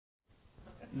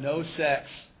no sex.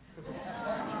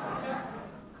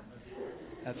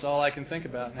 That's all I can think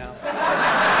about now.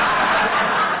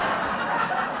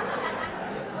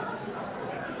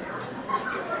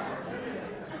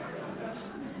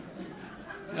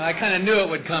 I kind of knew it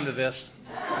would come to this.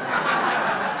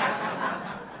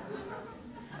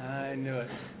 I knew it.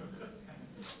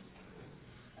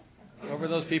 What were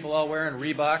those people all wearing?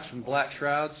 Reeboks and black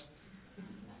shrouds?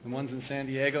 The ones in San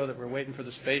Diego that were waiting for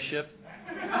the spaceship?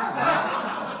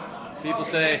 People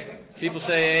say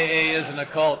AA is an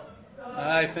occult.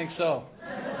 I think so.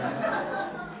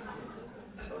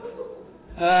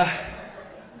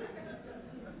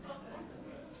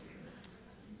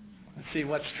 Let's see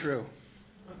what's true.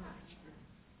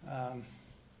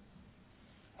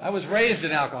 I was raised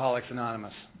in Alcoholics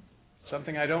Anonymous,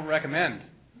 something I don't recommend.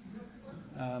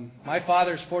 My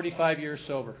father's 45 years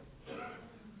sober.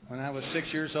 When I was 6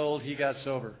 years old, he got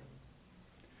sober.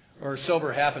 Or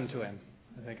sober happened to him,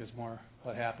 I think is more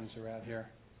what happens around here.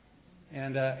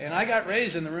 And I got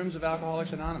raised in the rooms of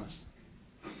Alcoholics Anonymous.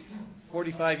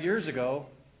 45 years ago,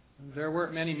 there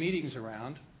weren't many meetings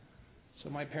around, so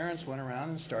my parents went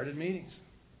around and started meetings.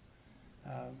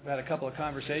 I've had a couple of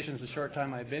conversations the short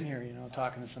time I've been here,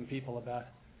 talking to some people about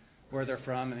where they're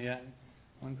from. And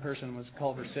one person was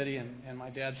Culver City, and my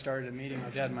dad started a meeting.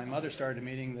 My dad and my mother started a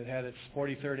meeting that had its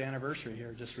 43rd anniversary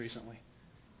here just recently.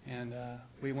 And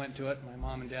we went to it. My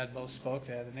mom and dad both spoke.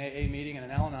 They had an AA meeting and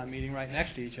an Al-Anon meeting right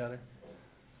next to each other.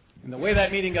 And the way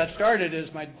that meeting got started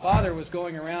is my father was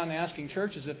going around asking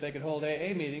churches if they could hold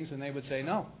AA meetings, and they would say,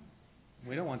 no,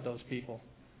 we don't want those people.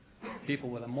 People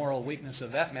with a moral weakness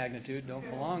of that magnitude don't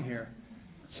belong here.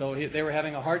 So they were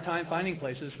having a hard time finding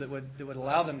places that would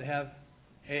allow them to have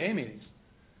AA meetings.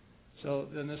 So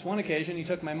on this one occasion, he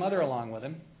took my mother along with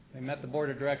him. They met the board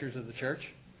of directors of the church,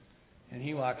 and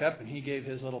he walked up and he gave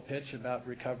his little pitch about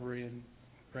recovery and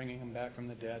bringing him back from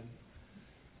the dead,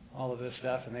 all of this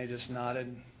stuff, and they just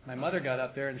nodded. My mother got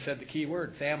up there and said the key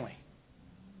word, family.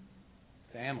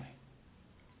 Family.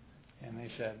 And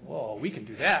they said, whoa, we can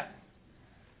do that.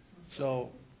 So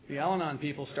the Al-Anon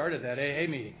people started that AA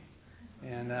meeting,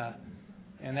 and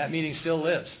that meeting still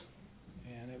lives.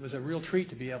 And it was a real treat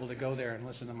to be able to go there and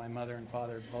listen to my mother and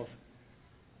father both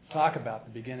talk about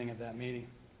the beginning of that meeting.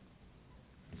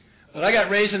 But I got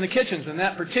raised in the kitchens. In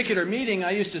that particular meeting,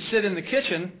 I used to sit in the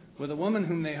kitchen with a woman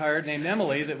whom they hired named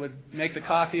Emily that would make the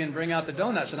coffee and bring out the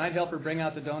donuts, and I'd help her bring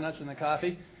out the donuts and the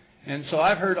coffee. And so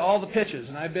I've heard all the pitches,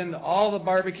 and I've been to all the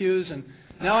barbecues, and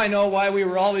now I know why we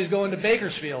were always going to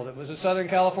Bakersfield. It was a Southern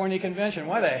California convention.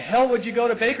 Why the hell would you go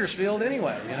to Bakersfield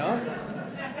anyway,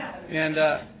 And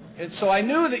so I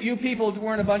knew that you people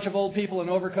weren't a bunch of old people in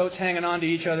overcoats hanging on to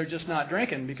each other just not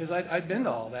drinking, because I'd been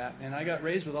to all that. And I got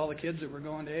raised with all the kids that were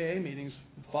going to AA meetings,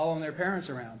 following their parents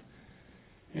around.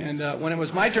 And when it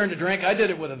was my turn to drink, I did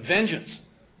it with a vengeance.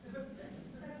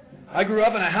 I grew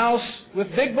up in a house with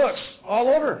big books all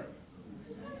over.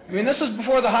 I mean, this was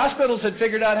before the hospitals had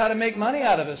figured out how to make money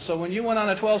out of us. So when you went on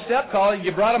a 12-step call,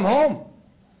 you brought them home.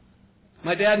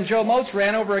 My dad and Joe Motes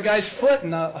ran over a guy's foot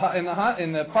in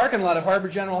the parking lot of Harbor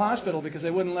General Hospital because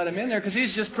they wouldn't let him in there because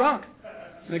he's just drunk.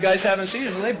 And the guy's having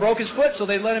seizures, and they broke his foot, so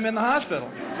they let him in the hospital.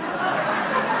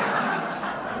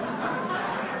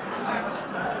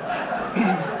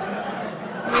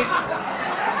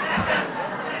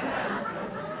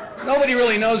 Nobody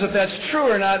really knows if that's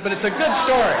true or not, but it's a good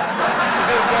story.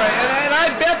 And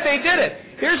I bet they did it.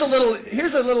 Here's a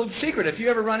little secret. If you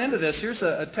ever run into this, here's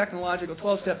a technological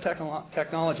 12-step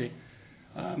technology.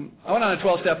 I went on a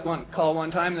 12-step call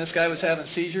one time, and this guy was having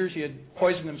seizures. He had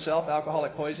poisoned himself,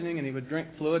 alcoholic poisoning, and he would drink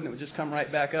fluid, and it would just come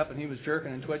right back up, and he was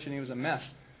jerking and twitching. He was a mess.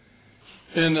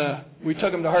 And we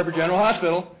took him to Harbor General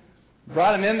Hospital,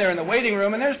 brought him in there in the waiting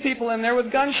room, and there's people in there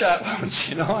with gunshot wounds,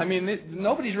 I mean,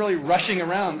 nobody's really rushing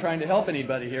around trying to help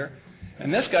anybody here.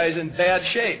 And this guy's in bad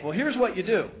shape. Well, here's what you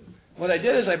do. What I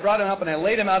did is I brought him up and I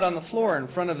laid him out on the floor in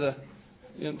front of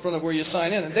where you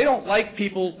sign in. And they don't like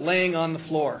people laying on the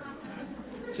floor.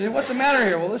 So what's the matter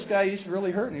here? Well, this guy, he's really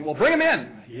hurting. Well, bring him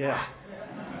in. Yeah.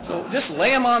 So just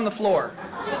lay him on the floor.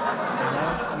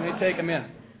 And they take him in.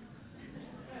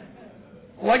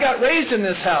 Well, I got raised in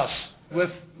this house with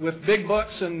big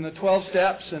books and the 12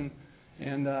 steps, and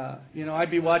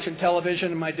I'd be watching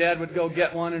television, and my dad would go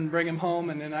get one and bring him home,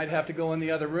 and then I'd have to go in the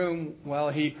other room while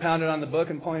he pounded on the book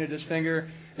and pointed his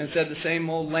finger and said the same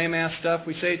old lame-ass stuff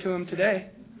we say to him today.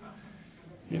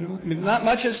 Not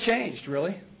much has changed,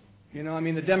 really. The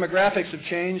demographics have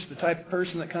changed. The type of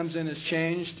person that comes in has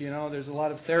changed. There's a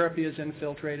lot of therapy has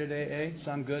infiltrated AA,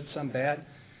 some good, some bad.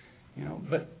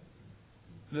 But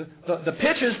the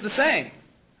pitch is the same.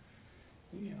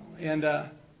 And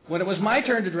when it was my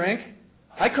turn to drink,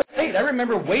 I couldn't state. I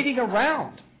remember waiting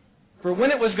around for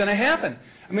when it was going to happen.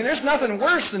 I mean, there's nothing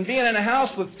worse than being in a house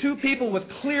with two people with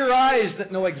clear eyes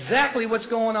that know exactly what's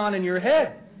going on in your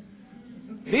head.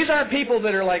 These aren't people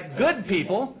that are like good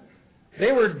people.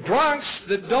 They were drunks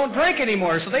that don't drink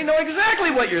anymore, so they know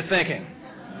exactly what you're thinking.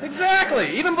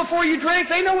 Exactly. Even before you drink,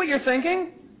 they know what you're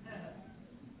thinking.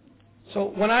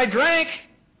 So when I drank,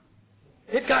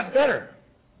 it got better.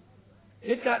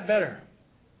 It got better.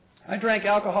 I drank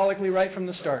alcoholically right from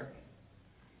the start.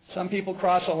 Some people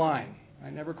cross a line. I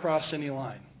never crossed any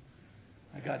line.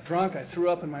 I got drunk. I threw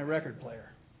up in my record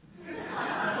player.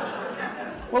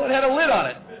 Well, it had a lid on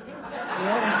it. You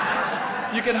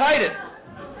know, you could hide it.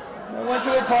 I went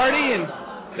to a party and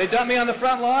they dumped me on the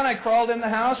front lawn. I crawled in the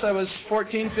house. I was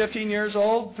 14, 15 years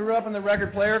old, threw up in the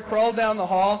record player, crawled down the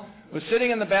hall, was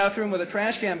sitting in the bathroom with a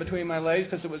trash can between my legs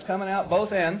because it was coming out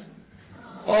both ends.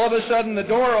 All of a sudden, the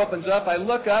door opens up. I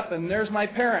look up, and there's my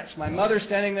parents. My mother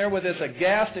standing there with this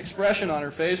aghast expression on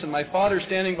her face, and my father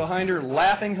standing behind her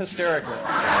laughing hysterically.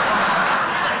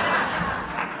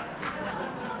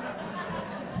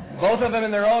 Both of them,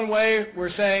 in their own way, were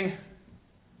saying,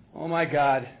 "Oh, my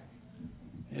God,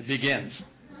 it begins.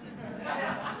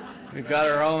 We've got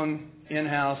our own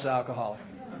in-house alcoholic."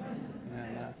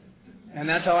 And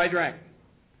that's how I drank.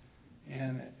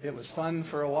 And it was fun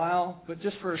for a while, but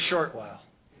just for a short while.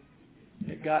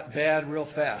 It got bad real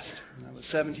fast. When I was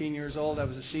 17 years old, I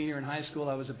was a senior in high school,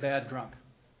 I was a bad drunk.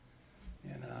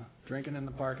 And drinking in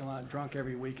the parking lot, drunk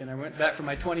every weekend. I went back for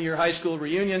my 20-year high school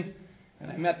reunion,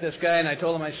 and I met this guy, and I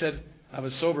told him, I said, I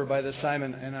was sober by this time,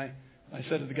 and I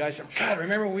said to the guy, I said, "God,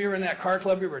 remember when we were in that car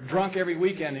club, we were drunk every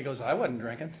weekend?" He goes, "I wasn't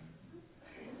drinking."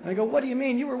 And I go, "What do you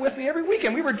mean? You were with me every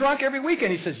weekend. We were drunk every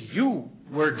weekend." He says, "You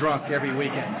were drunk every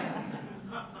weekend."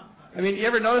 I mean, you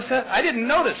ever notice that? I didn't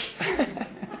notice.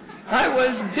 I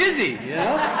was busy, you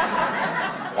know.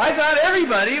 I thought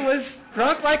everybody was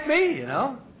drunk like me, you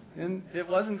know, and it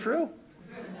wasn't true.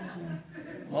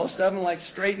 Most of them like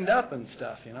straightened up and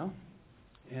stuff, you know.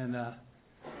 And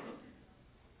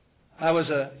I was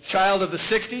a child of the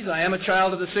 60s. I am a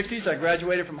child of the 60s. I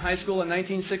graduated from high school in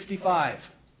 1965.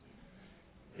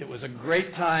 It was a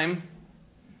great time.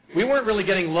 We weren't really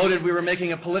getting loaded. We were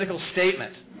making a political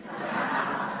statement.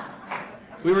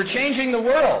 We were changing the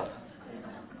world.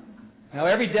 Now,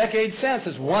 every decade since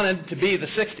has wanted to be the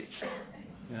 60s,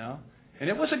 you know, and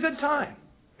it was a good time.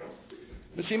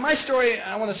 But see, my story,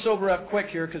 I want to sober up quick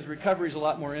here because recovery is a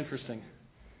lot more interesting.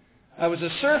 I was a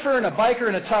surfer and a biker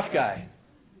and a tough guy.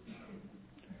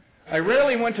 I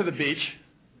rarely went to the beach.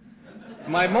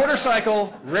 My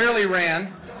motorcycle rarely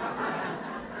ran.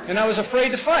 And I was afraid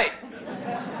to fight.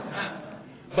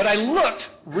 But I looked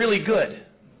really good.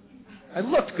 I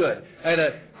looked good. I had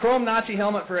a chrome Nazi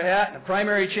helmet for a hat, and a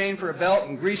primary chain for a belt,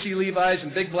 and greasy Levi's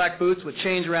and big black boots with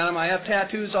chains around them. I have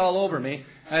tattoos all over me.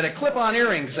 I had a clip-on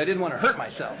earring because I didn't want to hurt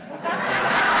myself.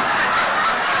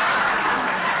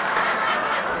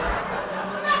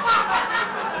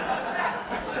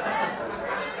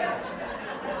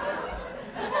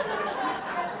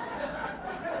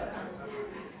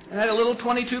 And I had a little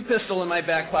 .22 pistol in my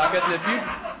back pocket, and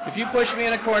if you pushed me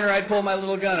in a corner, I'd pull my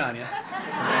little gun on you.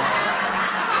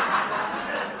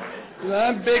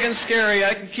 I'm big and scary.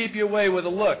 I can keep you away with a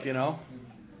look, you know.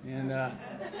 And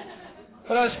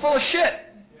but I was full of shit,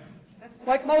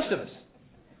 like most of us.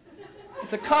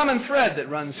 It's a common thread that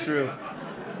runs through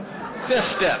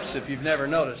fifth steps, if you've never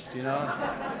noticed, you know.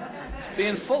 It's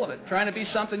being full of it, trying to be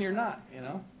something you're not, you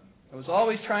know. I was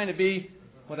always trying to be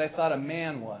what I thought a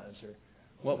man was, or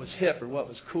what was hip, or what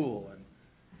was cool. And,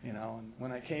 you know, and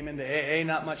when I came into AA,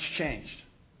 not much changed.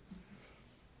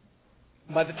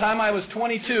 By the time I was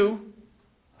 22,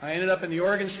 I ended up in the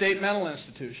Oregon State Mental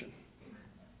Institution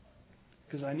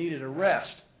because I needed a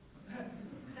rest.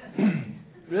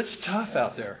 It's tough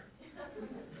out there.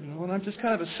 You know, and I'm just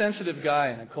kind of a sensitive guy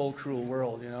in a cold, cruel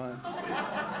world, you know.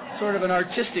 I'm sort of an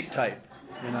artistic type,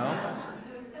 you know.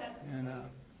 And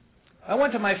I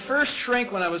went to my first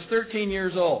shrink when I was 13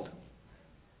 years old.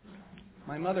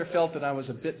 My mother felt that I was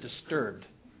a bit disturbed.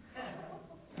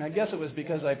 I guess it was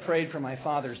because I prayed for my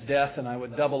father's death, and I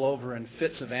would double over in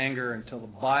fits of anger until the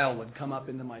bile would come up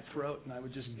into my throat, and I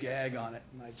would just gag on it,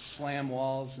 and I'd slam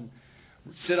walls and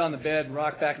sit on the bed and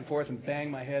rock back and forth and bang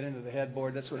my head into the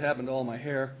headboard. That's what happened to all my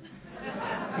hair.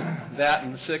 That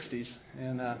in the 60s.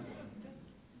 And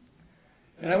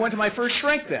I went to my first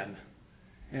shrink then.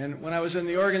 And when I was in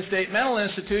the Oregon State Mental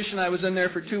Institution, I was in there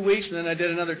for 2 weeks, and then I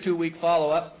did another 2-week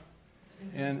follow-up.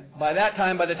 And by the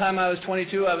time I was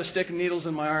 22, I was sticking needles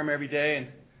in my arm every day,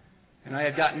 and I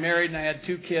had gotten married, and I had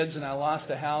 2 kids, and I lost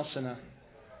a house and a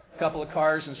couple of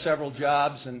cars and several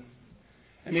jobs, and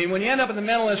I mean, when you end up in the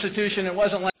mental institution, it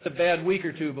wasn't like a bad week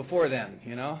or two before then,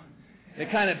 you know.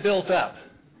 It kind of built up.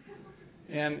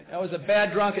 And I was a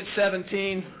bad drunk at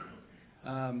 17,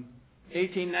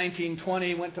 18, 19,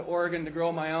 20, went to Oregon to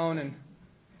grow my own,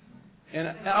 and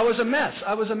I was a mess.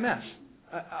 I was a mess.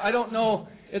 I don't know.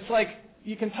 It's like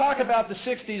you can talk about the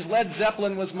 60s. Led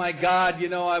Zeppelin was my god. You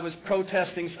know, I was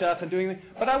protesting stuff and doing things.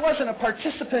 But I wasn't a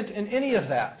participant in any of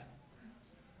that.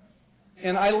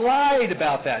 And I lied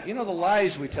about that. You know the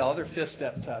lies we tell. They're fifth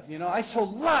step tough. You know, I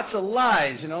told lots of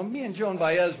lies. You know, me and Joan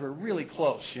Baez were really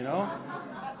close, you know.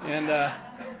 And,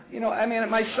 you know, I mean,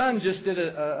 my son just did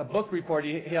a book report.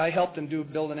 I helped him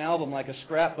build an album like a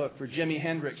scrapbook for Jimi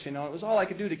Hendrix, you know. It was all I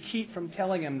could do to keep from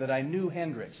telling him that I knew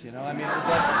Hendrix, you know. I mean, it was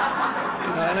like,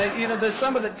 you know, and, you know, there's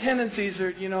some of the tendencies are,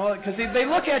 you know, because they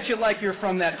look at you like you're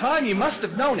from that time. You must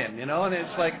have known him, you know, and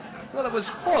it's like, well, it was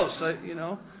close, you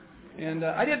know. And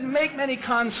I didn't make many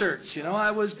concerts, you know.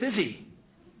 I was busy.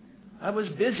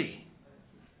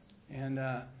 And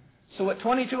so at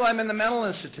 22, I'm in the mental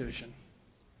institution.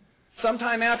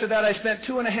 Sometime after that, I spent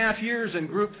 2.5 years in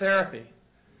group therapy.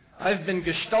 I've been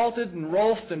gestalted and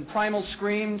Rolfed and primal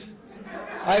screamed.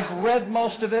 I've read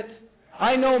most of it.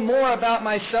 I know more about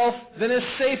myself than is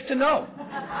safe to know.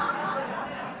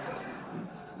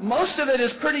 Most of it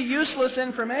is pretty useless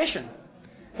information.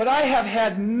 But I have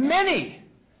had many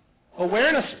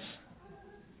awarenesses,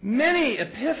 many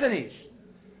epiphanies,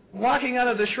 walking out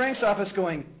of the shrink's office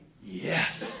going, yes,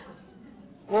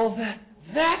 well,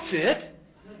 that's it,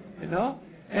 you know?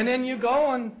 And then you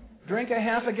go and drink a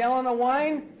half a gallon of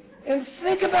wine and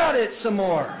think about it some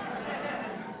more.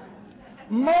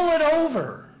 Mull it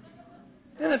over.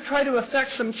 Then try to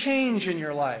affect some change in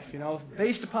your life, you know,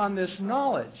 based upon this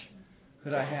knowledge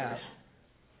that I have,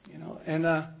 you know? And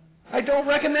I don't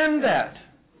recommend that.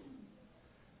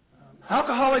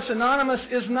 Alcoholics Anonymous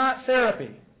is not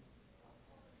therapy.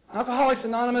 Alcoholics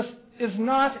Anonymous is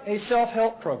not a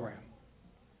self-help program.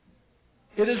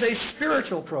 It is a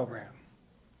spiritual program.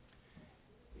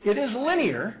 It is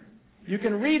linear. You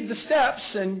can read the steps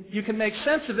and you can make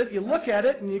sense of it. You look at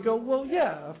it and you go, well,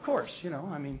 yeah, of course, you know,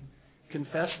 I mean,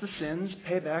 confess the sins,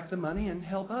 pay back the money, and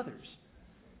help others.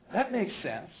 That makes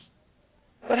sense.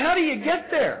 But how do you get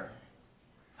there?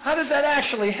 How does that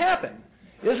actually happen?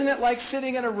 Isn't it like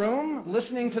sitting in a room,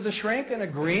 listening to the shrink and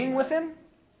agreeing with him?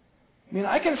 I mean,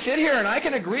 I can sit here and I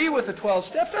can agree with the 12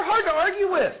 steps. They're hard to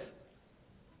argue with.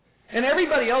 And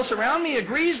everybody else around me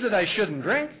agrees that I shouldn't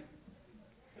drink.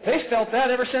 They felt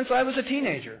that ever since I was a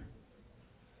teenager.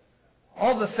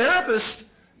 All the therapists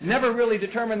never really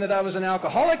determined that I was an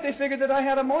alcoholic. They figured that I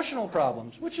had emotional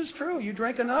problems, which is true. You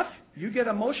drink enough, you get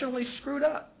emotionally screwed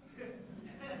up.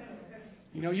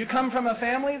 You know, you come from a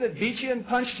family that beat you and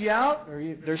punched you out,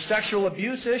 or there's sexual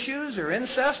abuse issues, or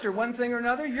incest, or one thing or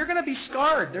another, you're going to be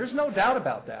scarred. There's no doubt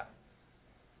about that.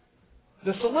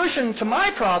 The solution to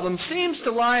my problem seems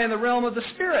to lie in the realm of the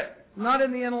spirit, not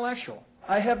in the intellectual.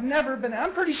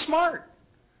 I'm pretty smart.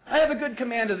 I have a good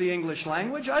command of the English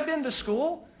language. I've been to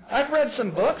school. I've read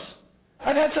some books.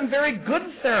 I've had some very good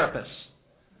therapists.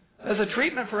 As a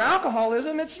treatment for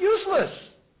alcoholism, it's useless.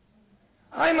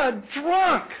 I'm a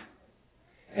drunk.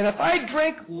 And if I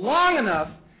drink long enough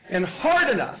and hard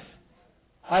enough,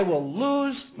 I will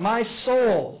lose my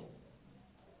soul.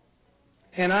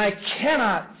 And I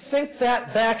cannot think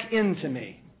that back into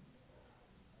me.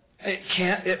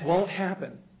 It won't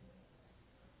happen.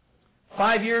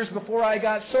 5 years before I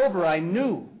got sober, I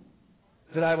knew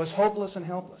that I was hopeless and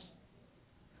helpless.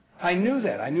 I knew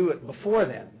that. I knew it before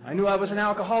then. I knew I was an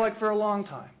alcoholic for a long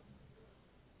time.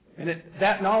 And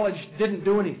that knowledge didn't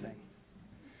do anything.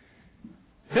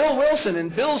 Bill Wilson, in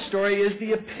Bill's story, is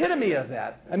the epitome of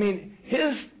that. I mean,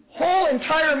 his whole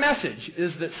entire message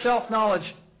is that self-knowledge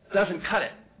doesn't cut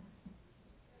it.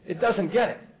 It doesn't get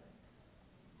it.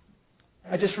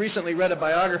 I just recently read a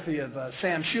biography of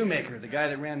Sam Shoemaker, the guy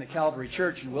that ran the Calvary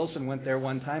Church, and Wilson went there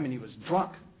one time and he was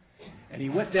drunk. And he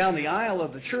went down the aisle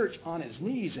of the church on his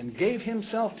knees and gave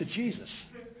himself to Jesus.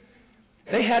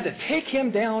 They had to take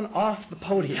him down off the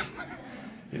podium,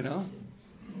 you know.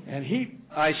 And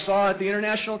I saw at the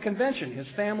International Convention his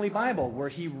family Bible where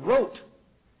he wrote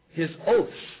his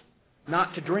oaths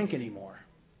not to drink anymore.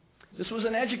 This was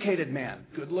an educated man,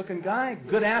 good-looking guy,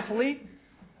 good athlete,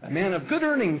 a man of good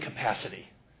earning capacity,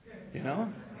 you know.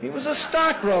 He was a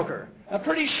stockbroker, a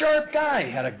pretty sharp guy,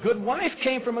 had a good wife,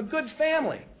 came from a good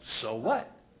family. So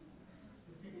what?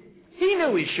 He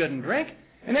knew he shouldn't drink.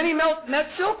 And then he met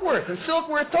Silkworth, and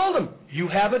Silkworth told him, you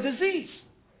have a disease.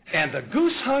 And the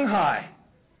goose hung high.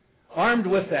 Armed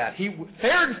with that, he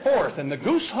fared forth, and the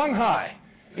goose hung high.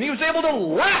 And he was able to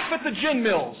laugh at the gin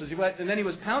mills as he went, and then he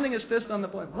was pounding his fist on the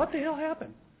point. What the hell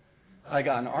happened? I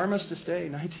got an armistice day,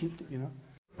 19th, you know.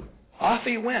 Off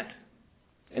he went.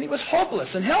 And he was hopeless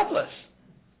and helpless.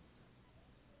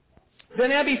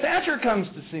 Then Abby Thatcher comes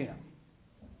to see him.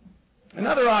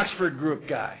 Another Oxford group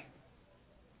guy.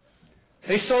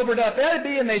 They sobered up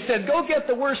Abby and they said, go get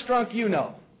the worst drunk you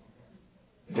know.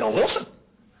 Bill Wilson.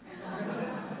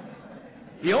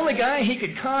 The only guy he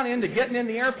could con into getting in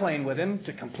the airplane with him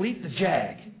to complete the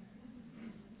jag.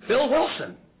 Bill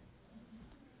Wilson.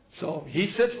 So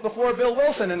he sits before Bill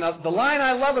Wilson, and the line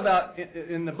I love about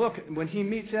in the book when he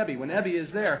meets Ebby, when Ebby is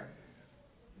there,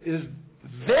 is,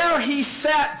 there he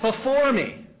sat before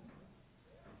me.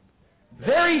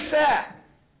 There he sat.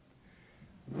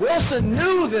 Wilson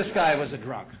knew this guy was a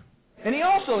drunk. And he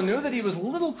also knew that he was a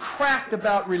little cracked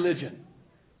about religion.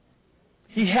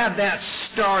 He had that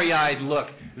starry-eyed look.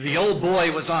 The old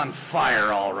boy was on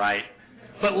fire, all right.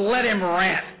 But let him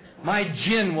rant. My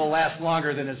gin will last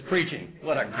longer than his preaching.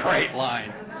 What a great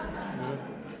line.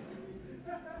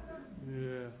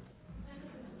 Yeah.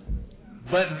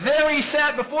 But there he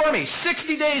sat before me,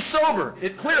 60 days sober.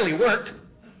 It clearly worked.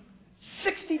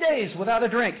 60 days without a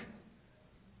drink.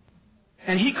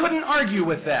 And he couldn't argue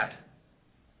with that.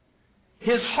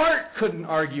 His heart couldn't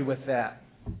argue with that.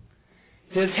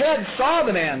 His head saw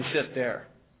the man sit there.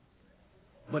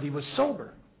 But he was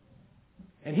sober.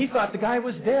 And he thought the guy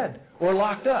was dead or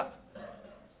locked up.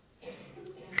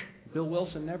 Bill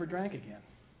Wilson never drank again.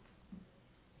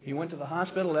 He went to the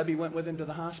hospital. Ebby went with him to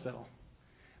the hospital.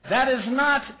 That is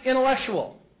not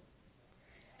intellectual.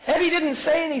 Ebby didn't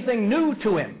say anything new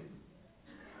to him.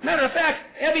 Matter of fact,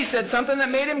 Ebby said something that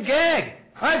made him gag.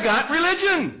 I've got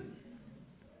religion.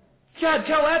 God,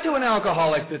 tell that to an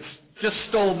alcoholic that's just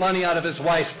stole money out of his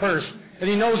wife's purse and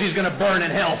he knows he's going to burn in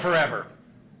hell forever.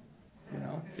 You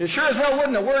know, it sure as hell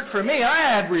wouldn't have worked for me. I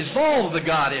had resolved the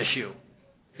God issue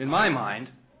in my mind.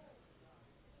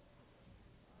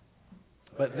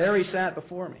 But there he sat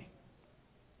before me.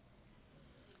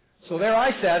 So there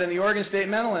I sat in the Oregon State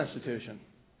Mental Institution.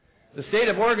 The state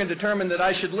of Oregon determined that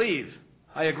I should leave.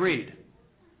 I agreed.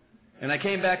 And I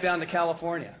came back down to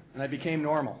California, and I became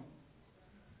normal.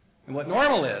 And what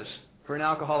normal is, for an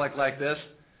alcoholic like this,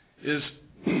 is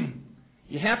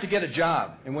you have to get a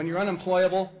job. And when you're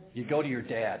unemployable, you go to your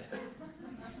dad.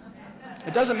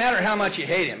 It doesn't matter how much you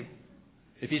hate him.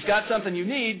 If he's got something you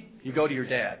need, you go to your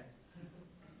dad.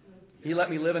 He let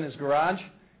me live in his garage,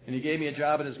 and he gave me a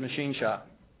job at his machine shop.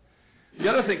 The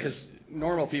other thing, because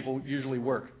normal people usually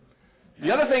work,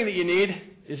 the other thing that you need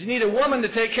is you need a woman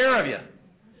to take care of you.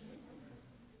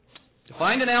 To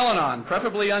find an Al-Anon,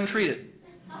 preferably untreated.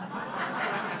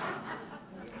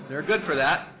 They're good for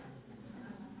that.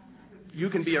 You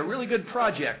can be a really good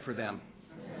project for them.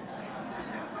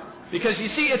 Because you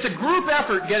see, it's a group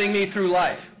effort getting me through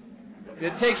life.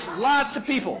 It takes lots of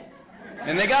people.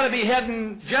 And they got to be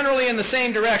heading generally in the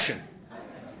same direction.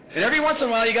 And every once in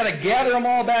a while, you got to gather them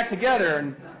all back together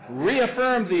and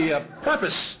reaffirm the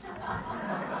purpose.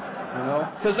 You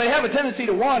know, because they have a tendency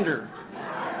to wander.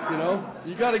 You know,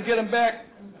 you got to get them back.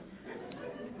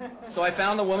 So I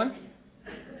found the woman.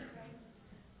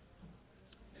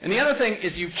 And the other thing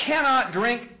is you cannot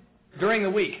drink during the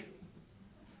week.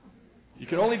 You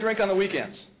can only drink on the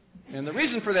weekends. And the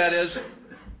reason for that is,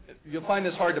 you'll find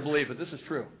this hard to believe, but this is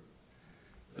true.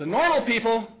 The normal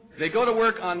people, they go to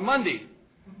work on Monday,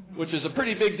 which is a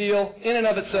pretty big deal in and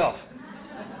of itself.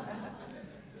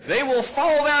 They will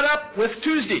follow that up with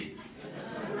Tuesday.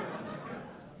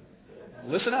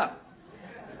 Listen up.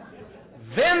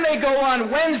 Then they go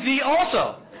on Wednesday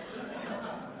also.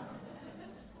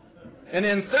 And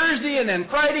then Thursday and then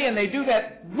Friday, and they do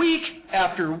that week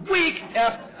after week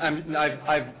after.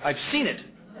 I've seen it.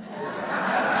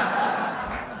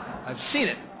 I've seen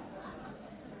it.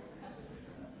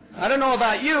 I don't know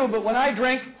about you, but when I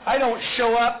drink, I don't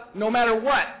show up no matter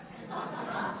what.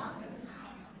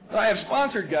 I have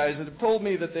sponsored guys that have told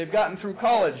me that they've gotten through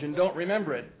college and don't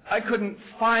remember it. I couldn't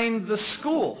find the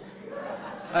school.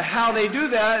 How they do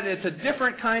that, it's a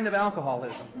different kind of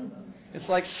alcoholism. It's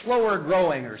like slower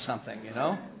growing or something, you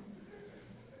know.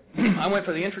 I went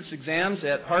for the entrance exams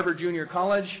at Harvard Junior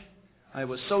College. I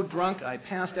was so drunk, I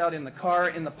passed out in the car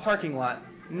in the parking lot.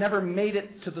 Never made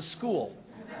it to the school.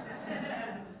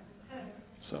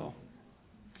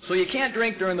 So you can't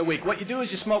drink during the week. What you do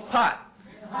is you smoke pot.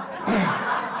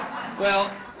 Well,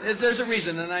 there's a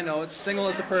reason, and I know it's single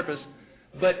as a purpose,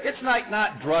 but it's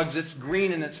not drugs. It's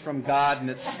green and it's from God, and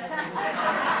it's,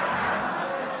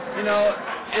 you know,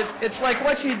 it's like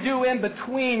what you do in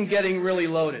between getting really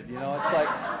loaded. You know, it's like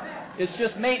it's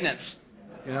just maintenance,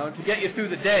 you know, to get you through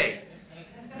the day.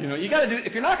 You know, you got to do.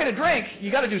 If you're not going to drink,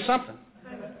 you got to do something,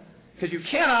 because you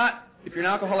cannot if you're an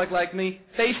alcoholic like me,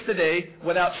 face the day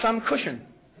without some cushion.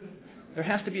 There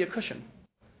has to be a cushion.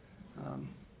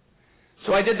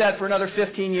 So I did that for another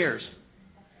 15 years.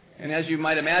 And as you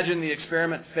might imagine, the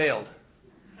experiment failed.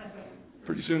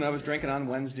 Pretty soon I was drinking on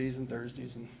Wednesdays and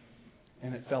Thursdays,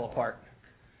 and it fell apart.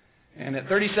 And at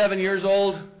 37 years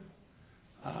old,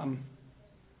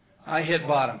 I hit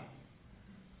bottom.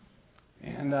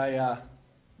 And I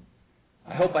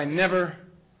hope I never,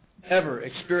 ever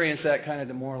experience that kind of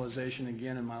demoralization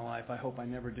again in my life. I hope I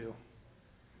never do.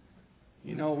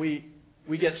 You know, we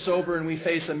get sober and we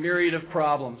face a myriad of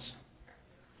problems.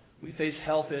 We face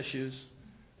health issues,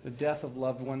 the death of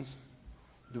loved ones,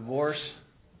 divorce,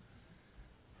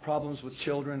 problems with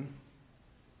children,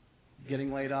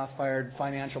 getting laid off, fired,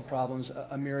 financial problems,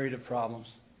 a myriad of problems.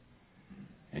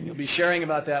 And you'll be sharing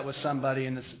about that with somebody,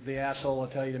 and the asshole will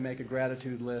tell you to make a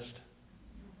gratitude list.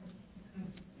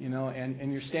 You know,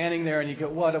 and you're standing there and you go,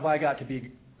 what have I got to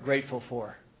be grateful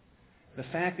for? The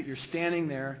fact that you're standing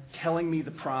there telling me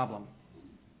the problem,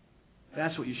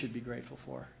 that's what you should be grateful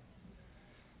for.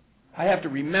 I have to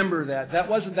remember that. That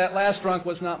last drunk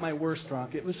was not my worst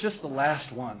drunk. It was just the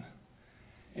last one.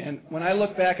 And when I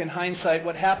look back in hindsight,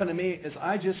 what happened to me is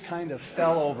I just kind of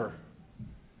fell over.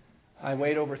 I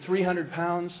weighed over 300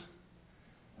 pounds.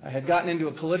 I had gotten into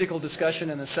a political discussion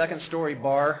in a second-story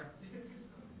bar,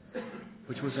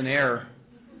 which was an error.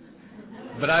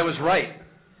 But I was right.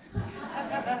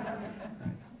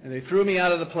 And they threw me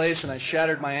out of the place, and I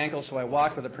shattered my ankle, so I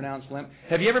walked with a pronounced limp.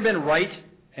 Have you ever been right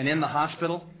and in the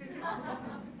hospital?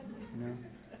 No.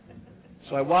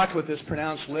 So I walked with this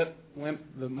pronounced limp.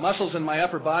 The muscles in my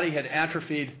upper body had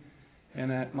atrophied,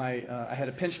 and I had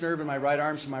a pinched nerve in my right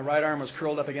arm, so my right arm was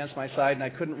curled up against my side, and I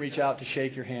couldn't reach out to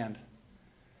shake your hand.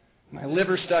 My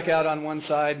liver stuck out on one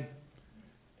side,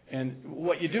 and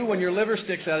what you do when your liver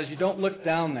sticks out is you don't look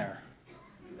down there,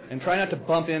 and try not to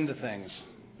bump into things,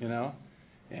 you know.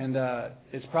 And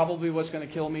it's probably what's going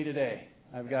to kill me today.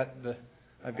 I've got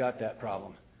that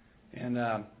problem, and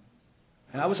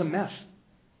I was a mess.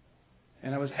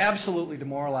 And I was absolutely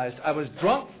demoralized. I was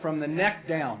drunk from the neck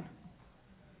down.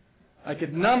 I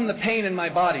could numb the pain in my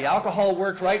body. Alcohol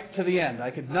worked right to the end. I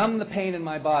could numb the pain in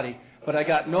my body, but I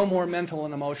got no more mental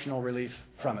and emotional relief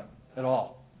from it at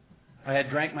all. I had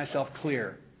drank myself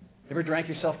clear. Ever drank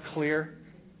yourself clear?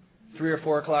 3 or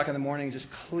 4 o'clock in the morning, just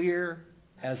clear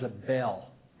as a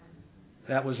bell.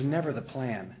 That was never the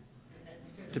plan,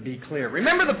 to be clear.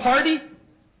 Remember the party?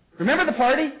 Remember the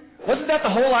party? Wasn't that the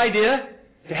whole idea?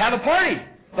 To have a party.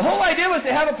 The whole idea was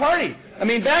to have a party. I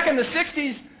mean, back in the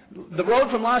 60s, the road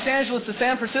from Los Angeles to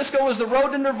San Francisco was the road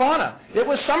to Nirvana. It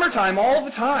was summertime all the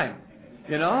time,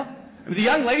 you know? The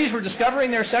young ladies were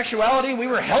discovering their sexuality. We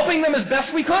were helping them as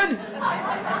best we could, you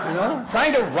know?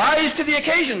 Trying to rise to the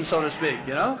occasion, so to speak,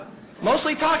 you know?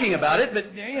 Mostly talking about it,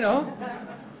 but, you know.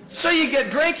 So you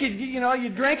get drink, you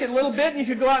drink it a little bit, and you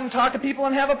could go out and talk to people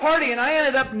and have a party. And I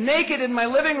ended up naked in my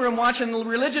living room watching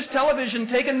religious television,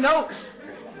 taking notes.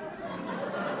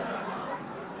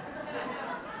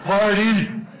 Party,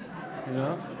 you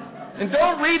know, and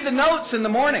don't read the notes in the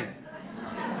morning.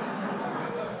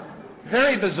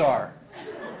 Very bizarre,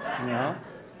 you know.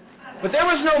 But there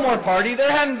was no more party.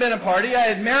 There hadn't been a party. I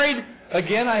had married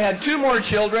again. I had 2 more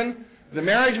children. The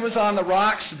marriage was on the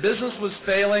rocks. Business was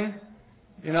failing,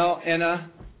 you know. And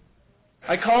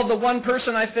I called the one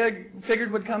person I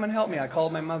figured would come and help me. I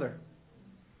called my mother.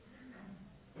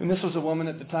 And this was a woman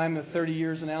at the time of 30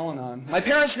 years in Al-Anon. My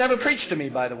parents never preached to me,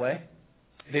 by the way.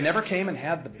 They never came and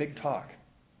had the big talk.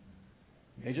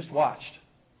 They just watched.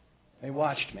 They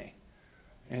watched me.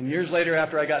 And years later,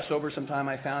 after I got sober sometime,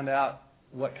 I found out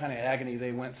what kind of agony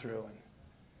they went through and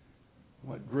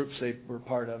what groups they were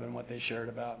part of and what they shared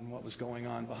about and what was going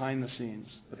on behind the scenes.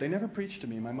 But they never preached to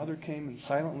me. My mother came and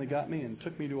silently got me and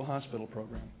took me to a hospital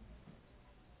program.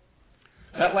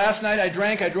 That last night I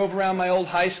drank. I drove around my old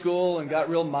high school and got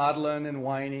real maudlin and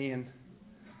whiny. And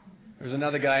there was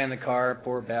another guy in the car,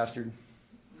 poor bastard.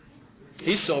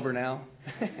 He's sober now.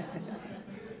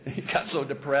 He got so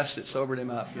depressed it sobered him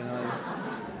up, you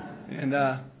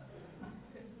know.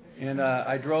 And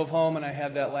I drove home and I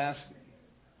had that last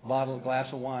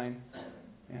glass of wine,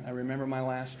 and I remember my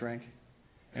last drink,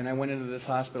 and I went into this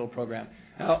hospital program.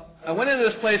 Now, I went into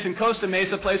this place in Costa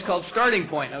Mesa, a place called Starting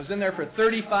Point. I was in there for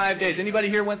 35 days. Anybody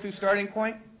here went through Starting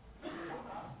Point?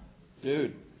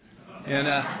 Dude. And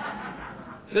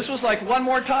this was like one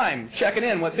more time checking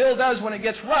in. What Bill does when it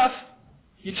gets rough,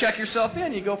 you check yourself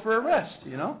in, you go for a rest,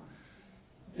 you know.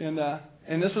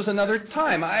 And this was another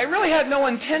time. I really had no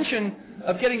intention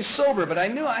of getting sober, but I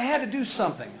knew I had to do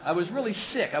something. I was really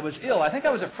sick. I was ill. I think I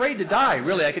was afraid to die,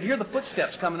 really. I could hear the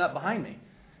footsteps coming up behind me.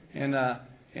 And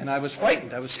And I was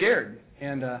frightened. I was scared.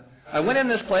 And I went in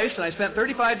this place, and I spent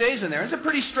 35 days in there. It's a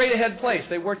pretty straight-ahead place.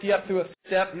 They worked you up through a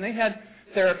step, and they had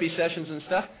therapy sessions and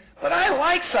stuff. But I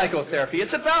like psychotherapy.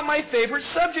 It's about my favorite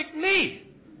subject, me.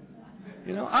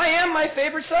 You know, I am my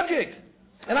favorite subject.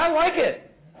 And I like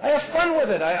it. I have fun with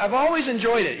it. I've always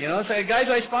enjoyed it. You know, so guys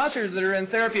I sponsor that are in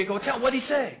therapy, I go, what'd he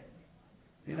say?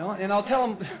 You know, and I'll tell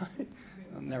them,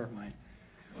 oh, never mind.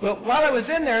 Well, while I was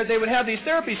in there, they would have these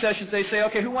therapy sessions. They say,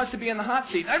 okay, who wants to be in the hot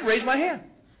seat? I'd raise my hand.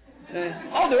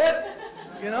 I'll do it.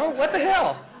 You know, what the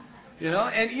hell? You know,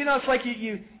 and you know, it's like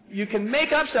you can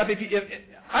make up stuff. If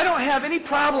I don't have any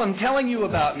problem telling you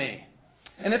about me.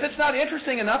 And if it's not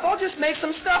interesting enough, I'll just make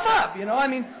some stuff up, you know. I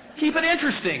mean, keep it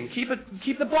interesting.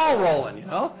 Keep the ball rolling, you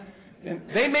know. And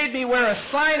they made me wear a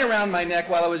sign around my neck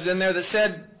while I was in there that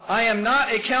said, I am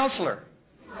not a counselor.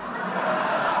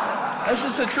 This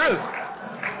is the truth.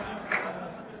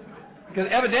 Because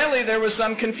evidently there was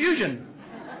some confusion.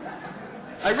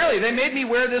 They made me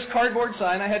wear this cardboard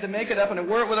sign. I had to make it up, and I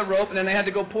wore it with a rope, and then I had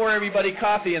to go pour everybody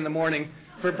coffee in the morning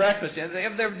for breakfast.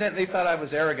 They thought I was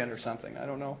arrogant or something. I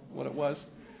don't know what it was.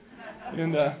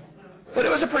 And but it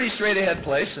was a pretty straight-ahead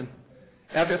place, and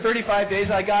after 35 days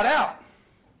I got out.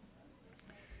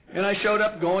 And I showed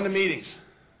up going to meetings.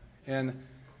 And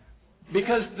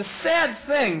because the sad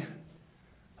thing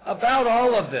about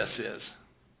all of this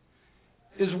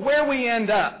is where we end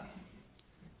up.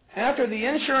 After the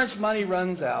insurance money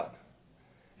runs out,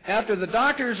 after the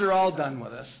doctors are all done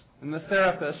with us, and the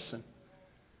therapists, and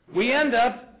we end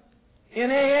up in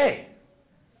AA.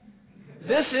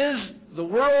 This is the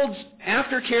world's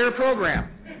aftercare program.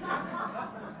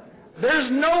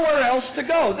 There's nowhere else to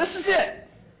go. This is it.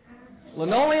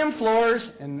 Linoleum floors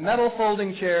and metal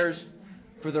folding chairs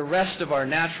for the rest of our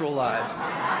natural lives.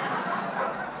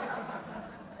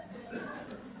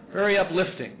 Very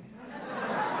uplifting.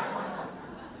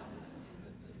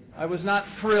 I was not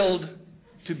thrilled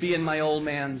to be in my old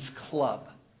man's club.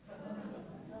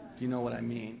 Do you know what I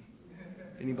mean?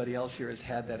 Anybody else here has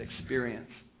had that experience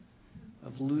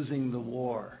of losing the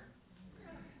war?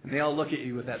 And they all look at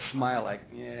you with that smile like,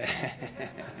 yeah.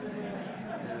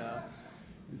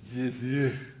 You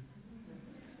know.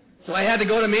 So I had to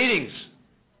go to meetings.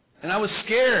 And I was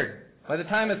scared. By the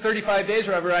time of 35 days or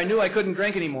whatever, I knew I couldn't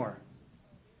drink anymore.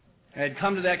 I had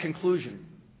come to that conclusion.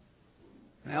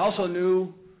 And I also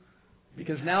knew,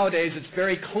 because nowadays it's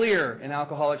very clear in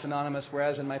Alcoholics Anonymous,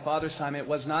 whereas in my father's time it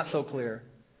was not so clear,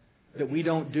 that we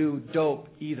don't do dope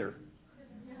either.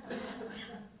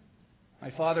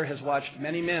 My father has watched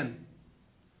many men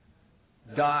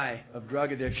die of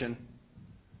drug addiction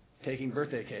taking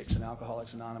birthday cakes in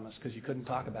Alcoholics Anonymous because you couldn't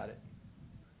talk about it.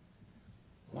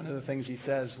 One of the things he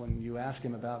says when you ask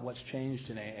him about what's changed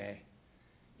in AA,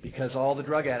 because all the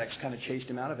drug addicts kind of chased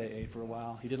him out of AA for a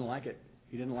while. He didn't like it.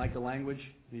 He didn't like the language.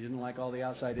 He didn't like all the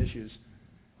outside issues.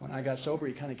 When I got sober,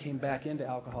 he kind of came back into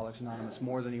Alcoholics Anonymous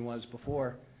more than he was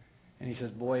before. And he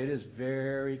says, boy, it is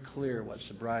very clear what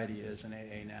sobriety is in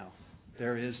AA now.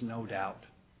 There is no doubt.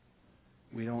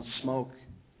 We don't smoke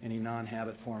any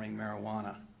non-habit-forming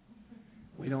marijuana.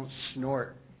 We don't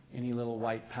snort any little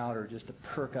white powder just to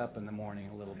perk up in the morning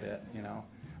a little bit, you know.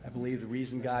 I believe the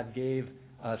reason God gave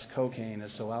us cocaine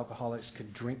is so alcoholics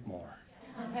could drink more,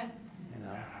 you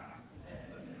know.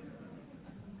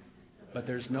 But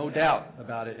there's no doubt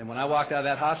about it. And when I walked out of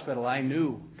that hospital, I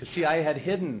knew, because see, I had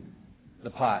hidden the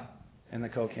pot and the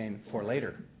cocaine for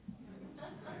later.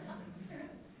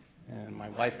 And my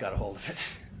wife got a hold of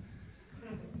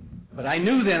it. But I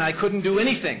knew then I couldn't do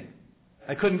anything.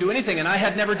 I couldn't do anything, and I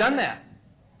had never done that.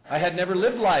 I had never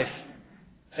lived life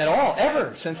at all,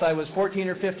 ever, since I was 14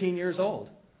 or 15 years old,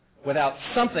 without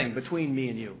something between me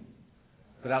and you,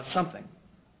 without something.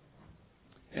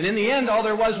 And in the end, all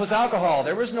there was alcohol.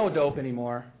 There was no dope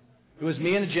anymore. It was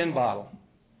me and a gin bottle.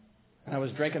 And I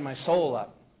was drinking my soul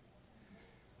up.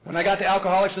 When I got to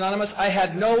Alcoholics Anonymous, I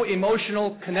had no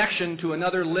emotional connection to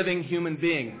another living human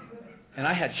being. And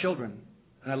I had children,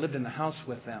 and I lived in the house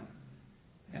with them.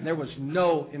 And there was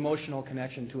no emotional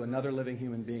connection to another living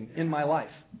human being in my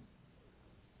life.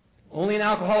 Only an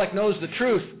alcoholic knows the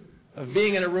truth of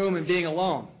being in a room and being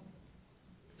alone.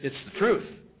 It's the truth.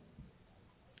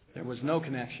 There was no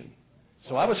connection.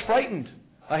 So I was frightened.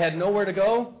 I had nowhere to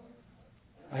go.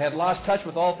 I had lost touch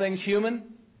with all things human,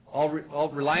 all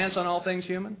reliance on all things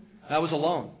human. I was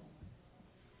alone.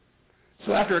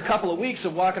 So after a couple of weeks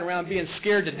of walking around being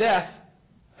scared to death,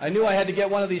 I knew I had to get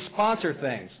one of these sponsor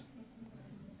things.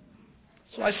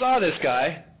 So I saw this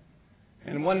guy,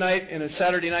 and one night in a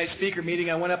Saturday night speaker meeting,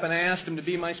 I went up and I asked him to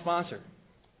be my sponsor.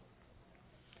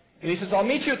 And he says, I'll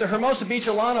meet you at the Hermosa Beach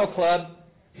Alano Club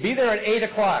Be there at 8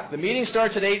 o'clock. The meeting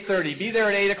starts at 8:30. Be there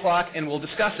at 8 o'clock and we'll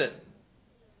discuss it.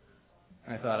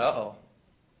 And I thought, uh-oh,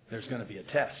 there's going to be a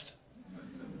test.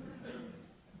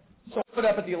 So I put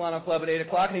up at the Alano Club at 8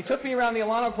 o'clock, and he took me around the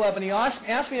Alano Club, and he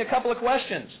asked me a couple of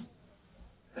questions.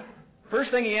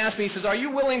 First thing he asked me, he says, are you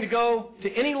willing to go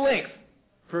to any length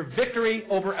for victory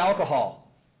over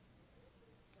alcohol?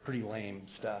 Pretty lame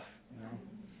stuff, you know.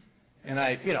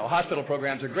 And hospital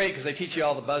programs are great because they teach you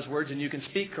all the buzzwords, and you can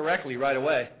speak correctly right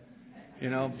away. You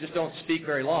know, just don't speak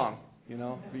very long. You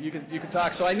know, you can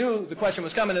talk. So I knew the question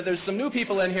was coming, and there's some new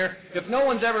people in here. If no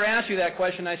one's ever asked you that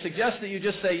question, I suggest that you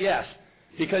just say yes,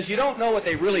 because you don't know what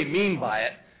they really mean by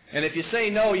it. And if you say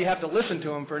no, you have to listen to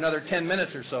them for another 10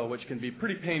 minutes or so, which can be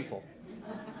pretty painful.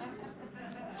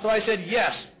 So I said,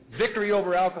 yes, victory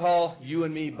over alcohol, you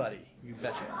and me, buddy. You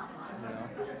betcha. You know.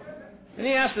 And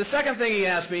the second thing he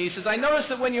asked me, he says, I noticed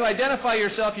that when you identify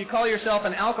yourself, you call yourself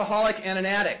an alcoholic and an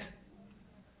addict.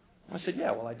 I said,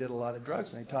 yeah, well, I did a lot of drugs,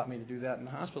 and they taught me to do that in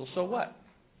the hospital. So what?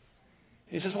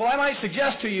 He says, well, I might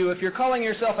suggest to you, if you're calling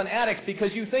yourself an addict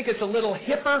because you think it's a little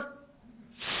hipper,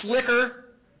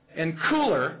 slicker, and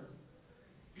cooler,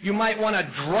 you might want to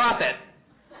drop it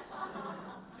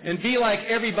and be like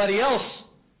everybody else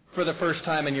for the first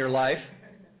time in your life.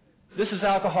 This is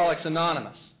Alcoholics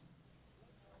Anonymous.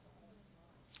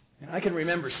 And I can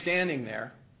remember standing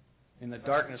there in the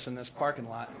darkness in this parking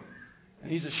lot,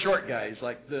 and he's a short guy. He's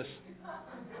like this.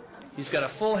 He's got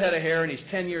a full head of hair, and he's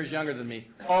 10 years younger than me,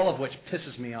 all of which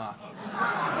pisses me off.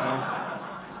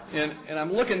 And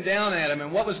I'm looking down at him,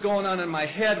 and what was going on in my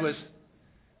head was,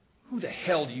 who the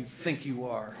hell do you think you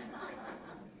are?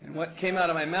 And what came out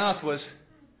of my mouth was,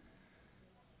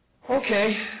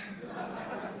 okay.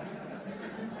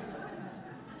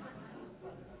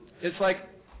 It's like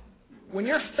when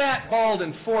you're fat, bald,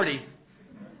 and 40,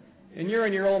 and you're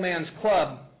in your old man's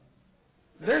club,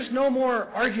 there's no more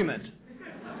argument.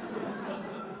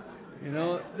 You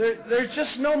know, there's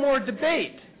just no more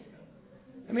debate.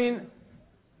 I mean,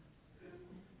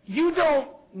 you don't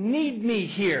need me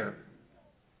here.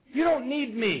 You don't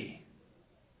need me.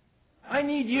 I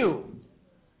need you.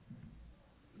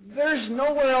 There's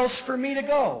nowhere else for me to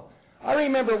go. I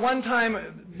remember one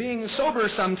time being sober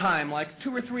sometime, like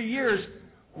 2 or 3 years,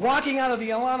 walking out of the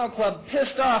Alano Club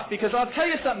pissed off because I'll tell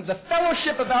you something, the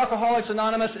fellowship of Alcoholics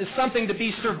Anonymous is something to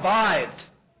be survived.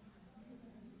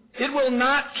 It will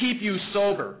not keep you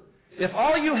sober. If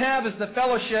all you have is the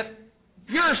fellowship,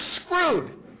 you're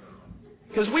screwed.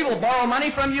 Because we will borrow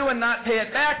money from you and not pay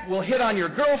it back. We'll hit on your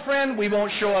girlfriend. We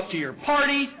won't show up to your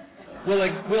party.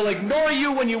 We'll ignore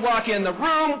you when you walk in the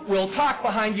room. We'll talk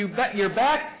behind your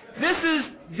back. This is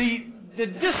the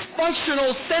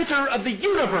dysfunctional center of the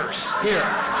universe here.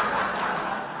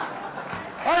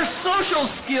 Our social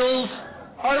skills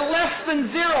are less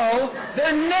than zero.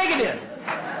 They're negative.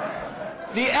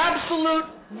 The absolute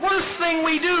worst thing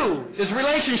we do is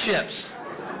relationships.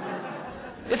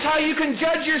 It's how you can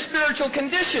judge your spiritual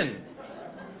condition.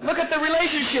 Look at the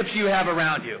relationships you have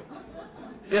around you.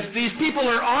 If these people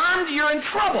are armed, you're in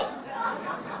trouble.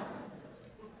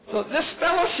 So this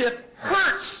fellowship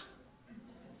hurts.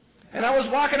 And I was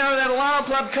walking out of that Alano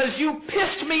Club because you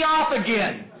pissed me off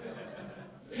again.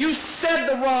 You said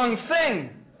the wrong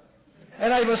thing.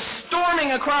 And I was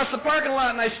storming across the parking lot,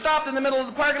 and I stopped in the middle of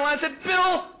the parking lot and said,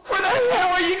 Bill, where the hell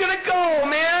are you going to go,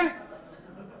 man?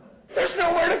 There's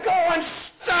nowhere to go. I'm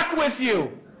stuck with you.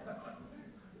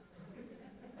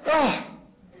 Oh.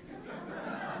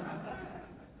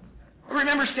 I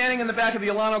remember standing in the back of the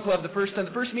Alano Club the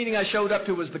first meeting I showed up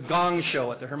to was the Gong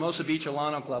Show at the Hermosa Beach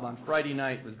Alano Club on Friday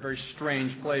night. It was a very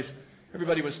strange place.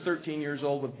 Everybody was 13 years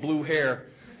old with blue hair.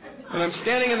 And I'm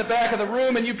standing in the back of the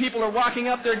room, and you people are walking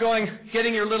up there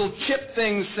getting your little chip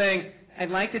things saying, I'd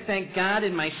like to thank God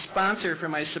and my sponsor for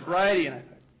my sobriety. And I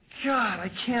thought, God, I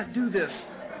can't do this.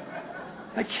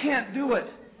 I can't do it.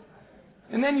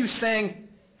 And then you sang,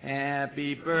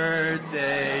 Happy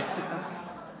Birthday.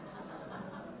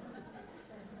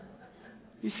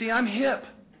 You see, I'm hip.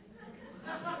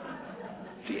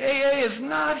 See, AA is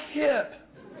not hip.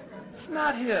 It's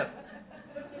not hip.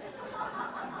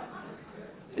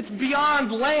 It's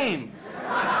beyond lame.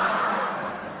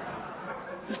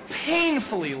 It's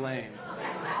painfully lame.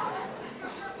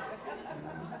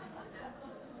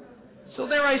 So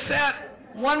there I sat.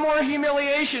 One more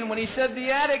humiliation when he said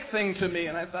the addict thing to me,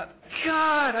 and I thought,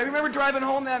 God, I remember driving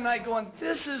home that night going,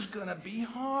 this is going to be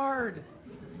hard.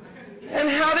 And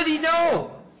how did he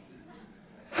know?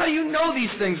 How do you know these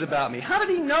things about me? How did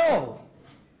he know?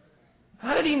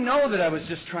 How did he know that I was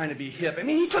just trying to be hip? I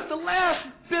mean, he took the last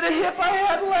bit of hip I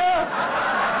had left.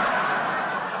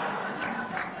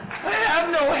 I have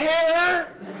no hair.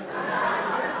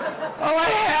 All I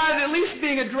had, at least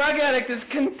being a drug addict, is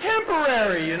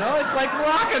contemporary, you know? It's like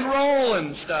rock and roll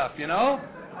and stuff, you know?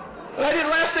 But I did,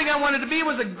 last thing I wanted to be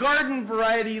was a garden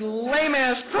variety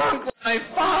lame-ass drunk like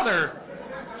my father.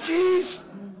 Jeez.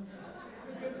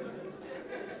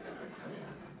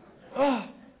 Oh.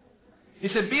 He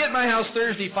said, be at my house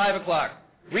Thursday, 5 o'clock.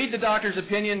 Read the doctor's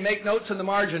opinion, make notes in the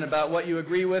margin about what you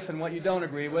agree with and what you don't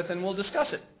agree with, and we'll discuss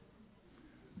it.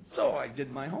 So I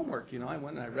did my homework, you know. I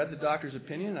went and I read the doctor's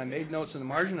opinion, I made notes in the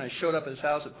margin, I showed up at his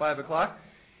house at 5 o'clock.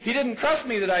 He didn't trust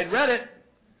me that I'd read it,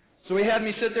 so he had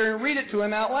me sit there and read it to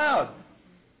him out loud.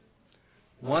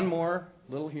 One more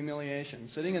little humiliation.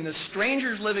 Sitting in this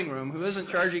stranger's living room who isn't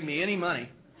charging me any money,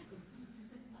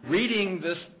 reading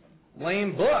this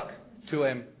lame book to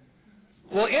him.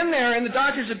 Well, in there, in the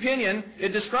doctor's opinion, it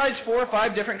describes 4 or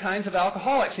 5 different kinds of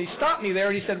alcoholics. He stopped me there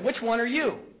and he said, which one are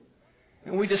you?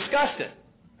 And we discussed it.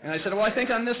 And I said, well, I think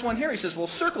on this one here. He says, well,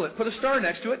 circle it, put a star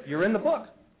next to it, you're in the book.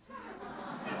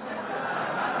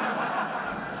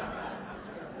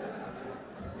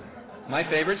 My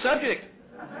favorite subject.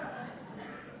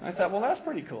 I thought, well, that's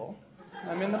pretty cool.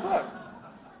 I'm in the book.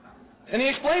 And he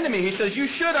explained to me, he says, you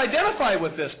should identify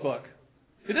with this book.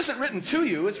 It isn't written to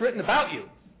you, it's written about you.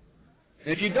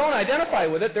 And if you don't identify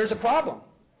with it, there's a problem.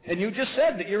 And you just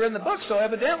said that you're in the book, so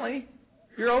evidently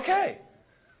you're okay.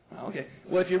 Okay.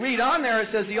 Well, if you read on there, it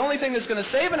says the only thing that's going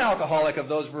to save an alcoholic of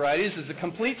those varieties is a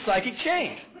complete psychic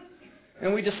change.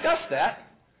 And we discussed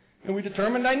that, and we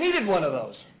determined I needed one of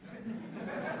those.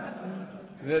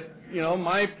 That, you know,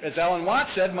 as Alan Watts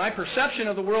said, my perception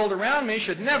of the world around me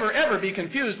should never, ever be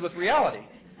confused with reality.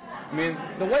 I mean,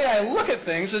 the way I look at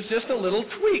things is just a little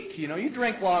tweaked. You know, you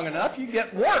drink long enough, you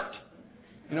get warped.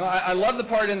 You know, I love the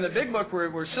part in the big book where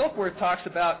Silkworth talks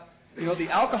about, you know, the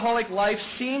alcoholic life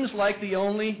seems like the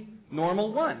only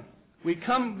normal one.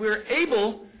 We're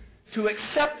able to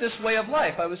accept this way of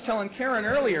life. I was telling Karen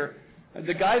earlier,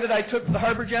 the guy that I took to the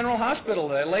Harbor General Hospital,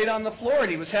 that I laid on the floor and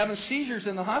he was having seizures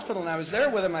in the hospital, and I was there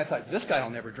with him. I thought, this guy will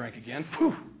never drink again.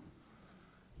 Phew.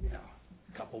 You know,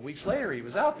 a couple of weeks later, he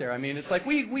was out there. I mean, it's like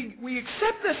we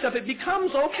accept this stuff. It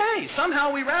becomes okay.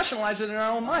 Somehow we rationalize it in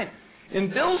our own mind. In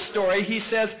Bill's story, he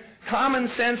says, common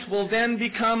sense will then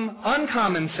become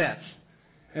uncommon sense.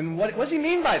 And what does he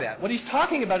mean by that? What he's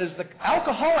talking about is the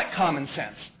alcoholic common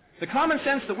sense. The common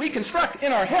sense that we construct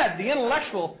in our head, the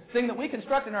intellectual thing that we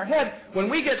construct in our head, when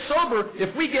we get sober,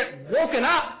 if we get woken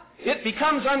up, it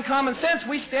becomes uncommon sense.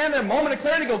 We stand there, moment of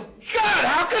clarity, and go, God,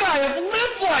 how could I have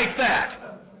lived like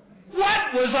that?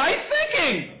 What was I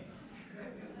thinking?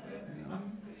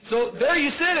 So there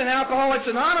you sit in Alcoholics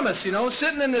Anonymous, you know,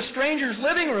 sitting in this stranger's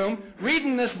living room,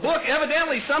 reading this book.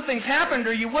 Evidently something's happened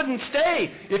or you wouldn't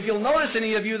stay. If you'll notice,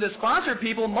 any of you that sponsor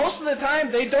people, most of the time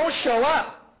they don't show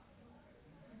up.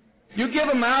 You give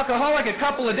him an alcoholic a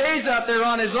couple of days out there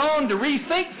on his own to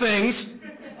rethink things.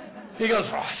 He goes,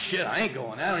 oh, shit, I ain't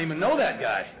going. I don't even know that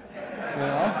guy.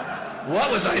 You know?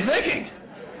 What was I thinking?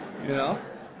 You know?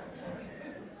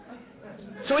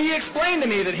 So he explained to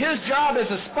me that his job as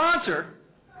a sponsor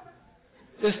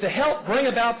is to help bring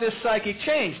about this psychic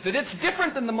change, that it's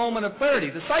different than the moment of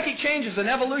clarity. The psychic change is an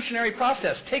evolutionary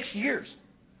process. It takes years.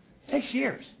 It takes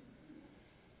years.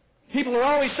 People are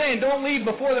always saying, don't leave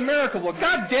before the miracle. Well,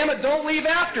 God damn it, don't leave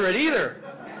after it either.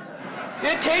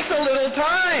 It takes a little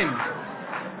time.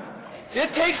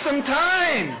 It takes some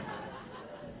time.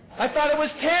 I thought it was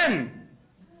 10.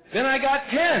 Then I got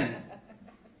 10.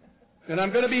 And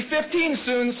I'm going to be 15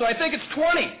 soon, so I think it's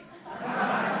 20.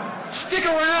 Stick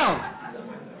around.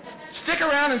 Stick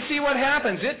around and see what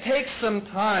happens. It takes some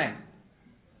time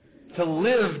to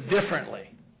live differently,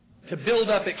 to build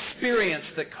up experience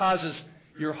that causes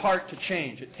your heart to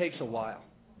change. It takes a while.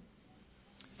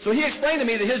 So he explained to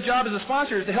me that his job as a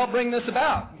sponsor is to help bring this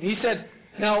about. He said,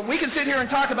 now, we can sit here and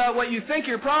talk about what you think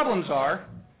your problems are,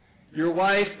 your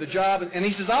wife, the job, and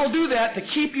he says, I'll do that to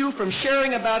keep you from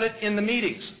sharing about it in the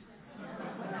meetings.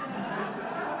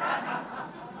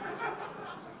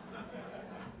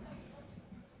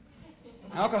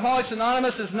 Alcoholics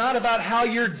Anonymous is not about how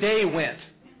your day went.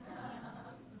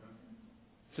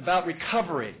 It's about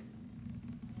recovery.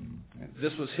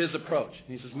 This was his approach.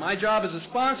 He says, my job as a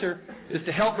sponsor is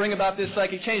to help bring about this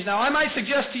psychic change. Now, I might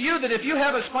suggest to you that if you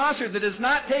have a sponsor that is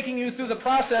not taking you through the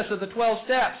process of the 12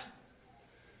 steps,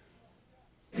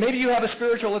 maybe you have a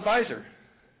spiritual advisor.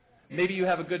 Maybe you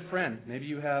have a good friend. Maybe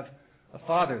you have a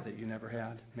father that you never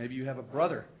had. Maybe you have a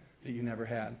brother that you never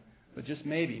had. But just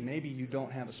maybe you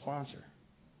don't have a sponsor.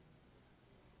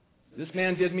 This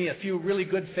man did me a few really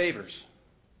good favors.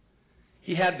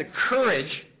 He had the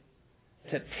courage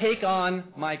to take on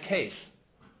my case.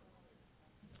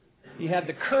 He had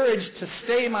the courage to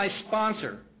stay my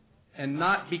sponsor and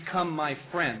not become my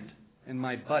friend and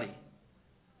my buddy.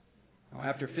 Now,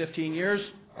 after 15 years,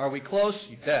 are we close?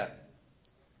 You bet.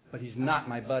 But he's not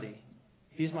my buddy.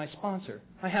 He's my sponsor.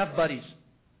 I have buddies,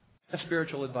 I have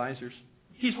spiritual advisors.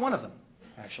 He's one of them,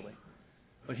 actually.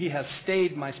 But he has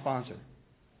stayed my sponsor.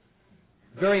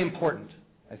 Very important,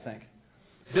 I think.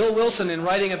 Bill Wilson, in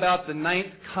writing about the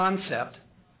ninth concept,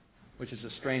 which is a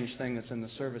strange thing that's in the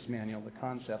service manual, the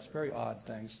concepts, very odd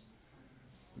things,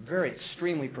 very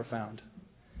extremely profound.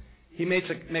 He makes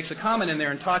a comment in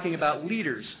there in talking about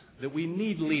leaders, that we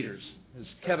need leaders, as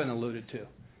Kevin alluded to.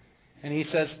 And he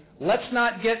says, let's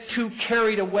not get too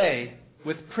carried away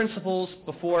with principles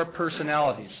before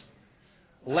personalities,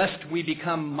 lest we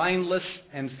become mindless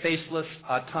and faceless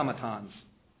automatons.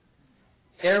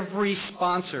 Every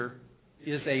sponsor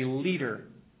is a leader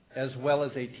as well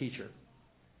as a teacher.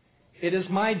 It is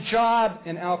my job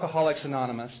in Alcoholics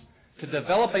Anonymous to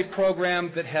develop a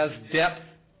program that has depth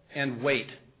and weight,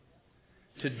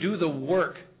 to do the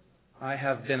work I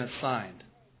have been assigned.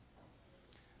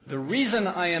 The reason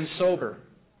I am sober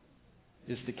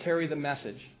is to carry the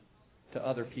message to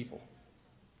other people.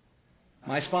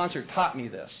 My sponsor taught me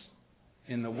this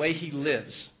in the way he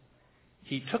lives.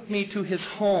 He took me to his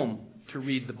home to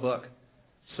read the book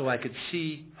so I could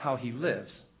see how he lives.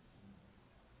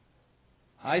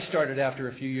 I started after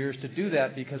a few years to do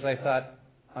that because I thought,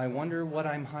 I wonder what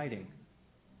I'm hiding.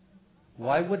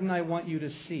 Why wouldn't I want you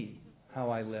to see how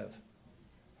I live?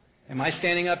 Am I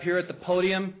standing up here at the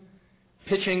podium,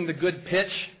 pitching the good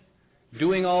pitch,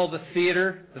 doing all the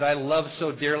theater that I love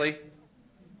so dearly,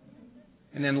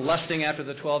 and then lusting after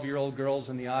the 12-year-old girls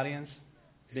in the audience,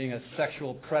 being a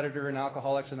sexual predator in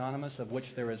Alcoholics Anonymous, of which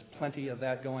there is plenty of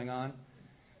that going on?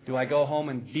 Do I go home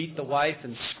and beat the wife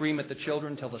and scream at the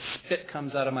children till the spit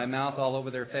comes out of my mouth all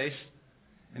over their face,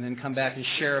 and then come back and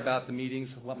share about the meetings,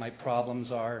 what my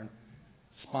problems are, and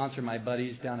sponsor my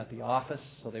buddies down at the office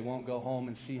so they won't go home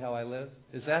and see how I live?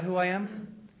 Is that who I am?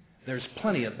 There's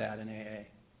plenty of that in AA.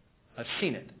 I've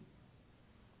seen it.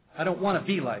 I don't want to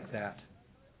be like that.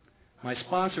 My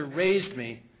sponsor raised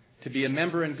me to be a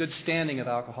member in good standing of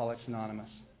Alcoholics Anonymous.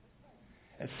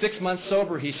 At 6 months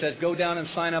sober, he said, go down and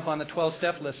sign up on the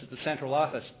 12-step list at the central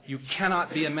office. You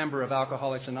cannot be a member of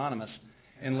Alcoholics Anonymous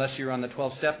unless you're on the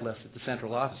 12-step list at the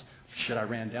central office. Shit, I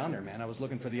ran down there, man. I was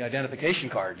looking for the identification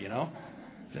card, you know.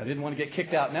 I didn't want to get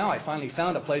kicked out now. I finally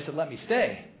found a place that let me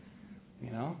stay,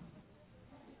 you know.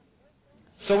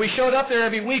 So we showed up there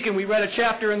every week and we read a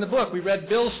chapter in the book. We read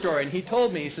Bill's story, and he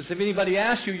told me, he says, if anybody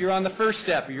asks you, you're on the first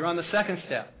step or you're on the second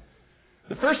step.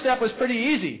 The first step was pretty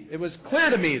easy. It was clear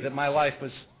to me that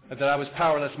that I was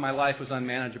powerless, my life was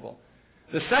unmanageable.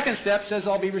 The second step says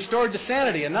I'll be restored to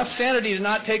sanity. Enough sanity to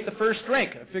not take the first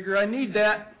drink. I figure I need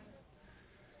that.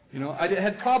 You know, I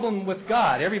had problem with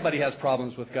God. Everybody has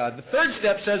problems with God. The third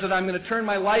step says that I'm going to turn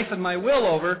my life and my will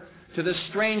over to this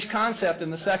strange concept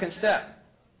in the second step.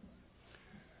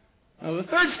 Now, the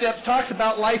third step talks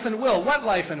about life and will. What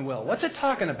life and will? What's it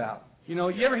talking about? You know,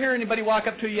 you ever hear anybody walk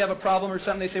up to you have a problem or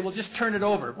something, they say, well, just turn it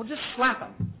over. Well, just slap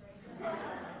them.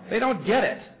 They don't get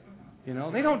it. You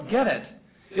know, they don't get it.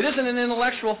 It isn't an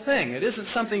intellectual thing. It isn't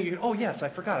something you, oh, yes, I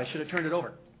forgot. I should have turned it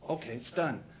over. Okay, it's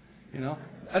done. You know,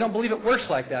 I don't believe it works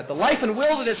like that. The life and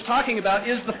will that it's talking about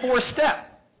is the fourth step.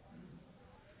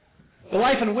 The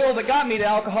life and will that got me to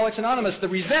Alcoholics Anonymous, the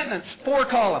resentments, 4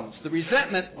 columns. The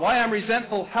resentment, why I'm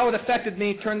resentful, how it affected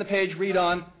me, turn the page, read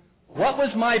on. What was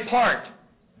my part?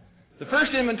 The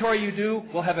first inventory you do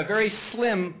will have a very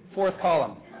slim 4th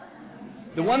column.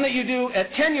 The one that you do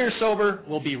at 10 years sober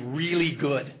will be really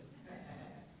good.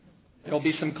 There will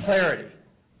be some clarity.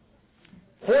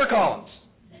 4 columns.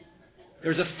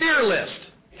 There's a fear list.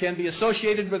 Can be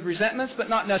associated with resentments, but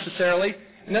not necessarily.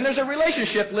 And then there's a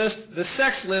relationship list, the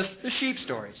sex list, the sheep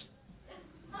stories.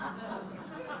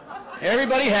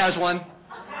 Everybody has one.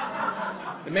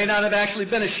 It may not have actually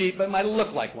been a sheep, but it might have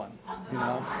looked like one. You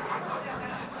know.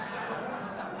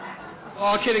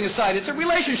 All kidding aside, it's a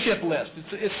relationship list.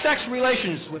 It's sex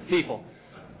relations with people.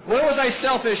 Where was I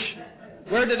selfish?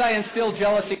 Where did I instill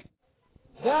jealousy?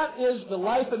 That is the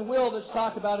life and will that's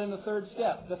talked about in the 3rd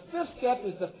step. The 5th step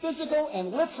is the physical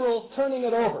and literal turning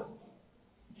it over.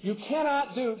 You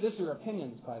cannot do, these are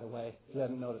opinions, by the way, if you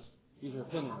haven't noticed. These are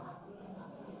opinions.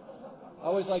 I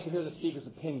always like to hear the speaker's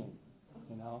opinion,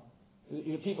 you know.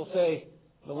 People say,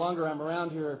 the longer I'm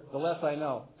around here, the less I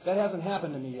know. That hasn't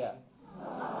happened to me yet.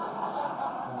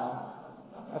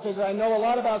 I figure I know a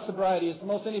lot about sobriety. It's the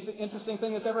most interesting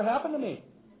thing that's ever happened to me.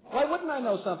 Why wouldn't I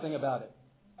know something about it?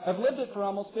 I've lived it for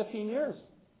almost 15 years.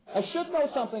 I should know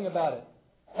something about it.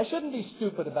 I shouldn't be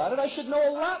stupid about it. I should know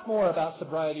a lot more about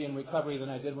sobriety and recovery than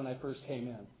I did when I first came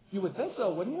in. You would think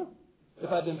so, wouldn't you? if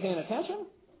I'd been paying attention,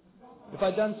 if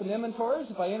I'd done some inventories,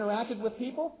 if I interacted with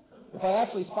people, if I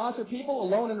actually sponsor people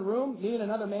alone in a room, me and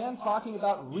another man talking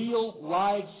about real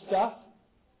live stuff.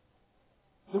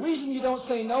 The reason you don't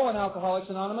say no in Alcoholics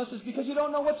Anonymous is because you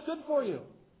don't know what's good for you.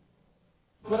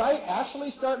 Would I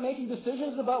actually start making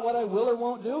decisions about what I will or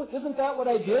won't do? Isn't that what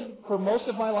I did for most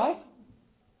of my life?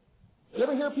 You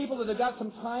ever hear people that have got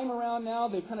some time around now,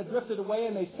 they've kind of drifted away,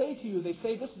 and they say to you, they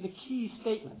say, this is a key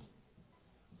statement.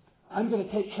 I'm going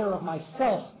to take care of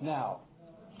myself now.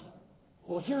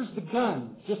 Well, here's the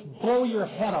gun. Just blow your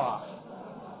head off.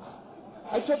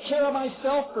 I took care of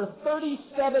myself for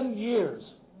 37 years.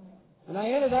 And I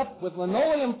ended up with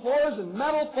linoleum floors and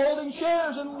metal folding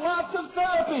chairs and lots of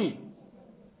therapy.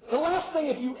 The last thing,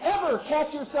 if you ever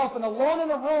catch yourself alone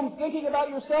in a room thinking about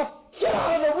yourself, get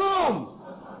out of the room.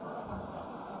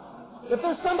 If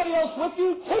there's somebody else with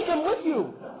you, take them with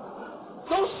you.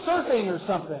 Go surfing or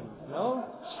something, you know.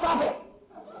 Stop it.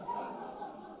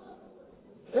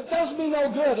 It does me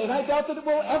no good, and I doubt that it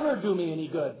will ever do me any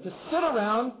good to sit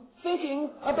around thinking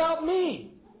about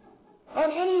me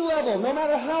on any level, no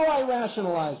matter how I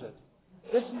rationalize it.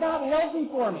 It's not healthy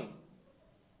for me.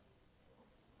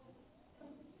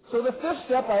 So the fifth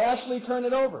step, I actually turn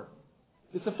it over.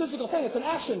 It's a physical thing. It's an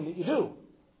action that you do.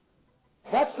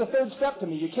 That's the third step to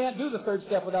me. You can't do the third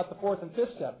step without the fourth and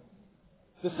fifth step.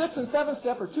 The sixth and seventh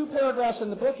step are 2 paragraphs in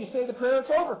the book. You say the prayer, it's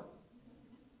over.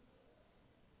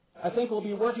 I think we'll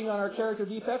be working on our character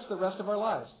defects the rest of our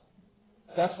lives.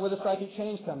 That's where the psychic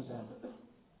change comes in.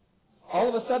 All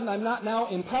of a sudden, I'm not now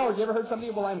empowered. You ever heard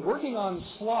somebody, well, I'm working on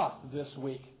sloth this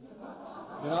week.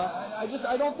 You know,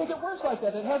 I don't think it works like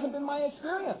that. It hasn't been my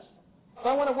experience. If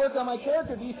I want to work on my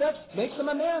character defects, make some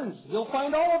amends. You'll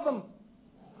find all of them.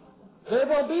 There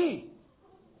they'll be.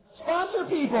 Sponsor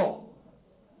people.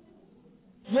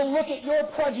 You'll look at your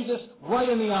prejudice right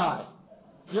in the eye.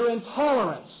 Your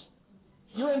intolerance.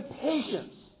 Your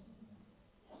impatience.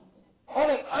 All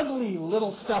that ugly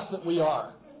little stuff that we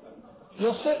are.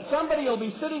 Somebody will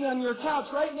be sitting on your couch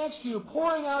right next to you,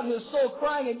 pouring out his soul,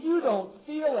 crying, and you don't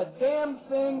feel a damn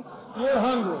thing. You're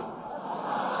hungry.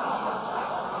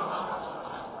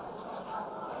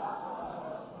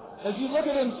 As you look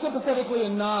at him sympathetically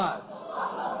and nod.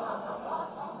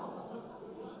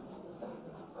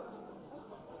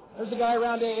 There's a guy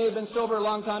around AA, been sober a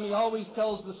long time. He always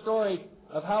tells the story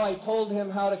of how I told him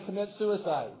how to commit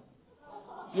suicide.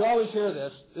 You always hear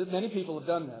this. Many people have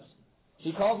done this.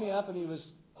 He called me up and he was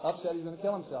upset he was going to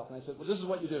kill himself. And I said, well, this is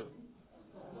what you do.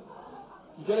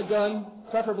 You get a gun,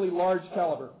 preferably large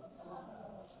caliber.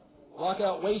 Walk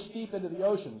out waist deep into the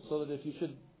ocean so that if you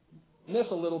should miss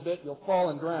a little bit, you'll fall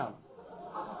and drown.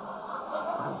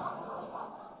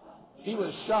 He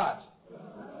was shot.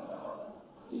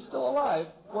 He's still alive,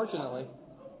 fortunately.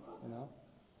 You know.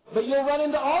 But you'll run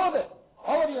into all of it.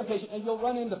 All of your impatience. And you'll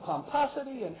run into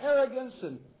pomposity and arrogance.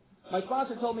 And my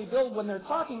sponsor told me, Bill, when you're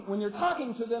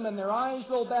talking to them and their eyes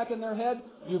roll back in their head,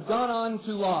 you've gone on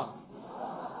too long.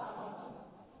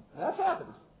 That's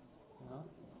happened. You know.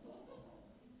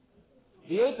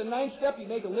 The eighth and ninth step, you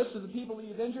make a list of the people that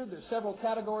you've injured. There's several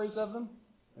categories of them.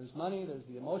 There's money, there's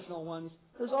the emotional ones.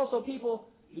 There's also people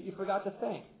that you forgot to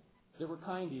thank that were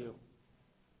kind to you.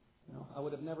 You know, I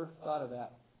would have never thought of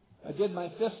that. I did my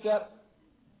fifth step.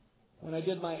 When I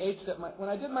did my eighth step, when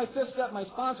I did my fifth step, my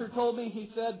sponsor told me, he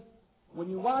said, when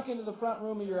you walk into the front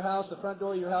room of your house, the front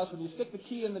door of your house, when you stick the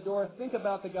key in the door, think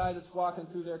about the guy that's walking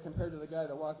through there compared to the guy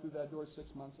that walked through that door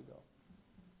 6 months ago.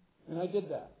 And I did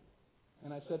that.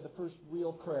 And I said the first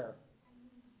real prayer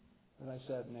that I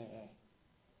said in AA.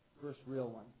 First real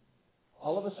one.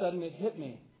 All of a sudden it hit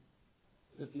me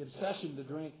that the obsession to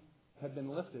drink had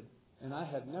been lifted, and I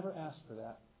had never asked for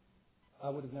that. I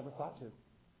would have never thought to.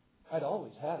 I'd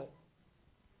always had it.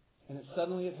 And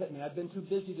suddenly it hit me. I'd been too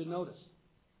busy to notice.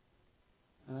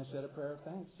 And I said a prayer of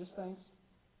thanks, just thanks,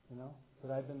 you know,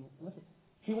 that I've been lifted.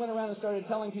 He went around and started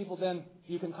telling people then,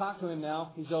 you can talk to him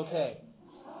now, he's okay.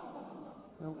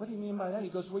 You know, what do you mean by that? He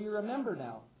goes, well, you're a member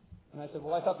now. And I said,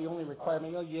 well, I thought the only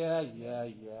requirement, oh, yeah. He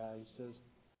says,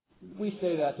 we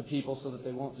say that to people so that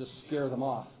they won't just scare them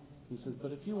off. He says,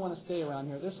 but if you want to stay around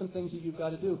here, there's some things that you've got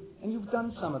to do. And you've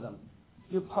done some of them.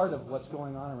 You're part of what's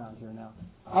going on around here now.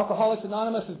 Alcoholics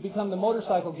Anonymous has become the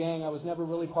motorcycle gang I was never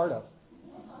really part of.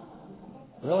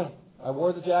 Really. I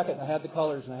wore the jacket and I had the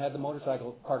colors and I had the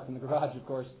motorcycle parked in the garage, of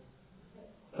course.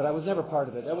 But I was never part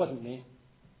of it. That wasn't me.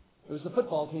 It was the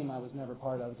football team I was never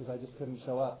part of because I just couldn't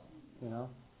show up, you know.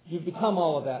 You've become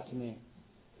all of that to me.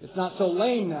 It's not so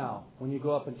lame now when you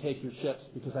go up and take your chips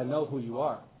because I know who you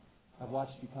are. I've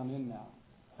watched you come in now.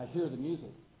 I hear the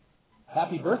music.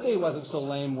 Happy birthday wasn't so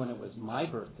lame when it was my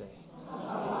birthday.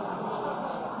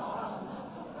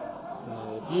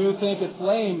 You think it's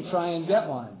lame, try and get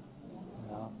one.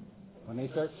 You know, when they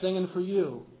start singing for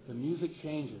you, the music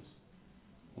changes.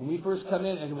 When we first come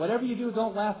in, and whatever you do,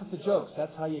 don't laugh at the jokes.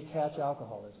 That's how you catch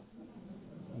alcoholism.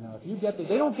 You know, if you get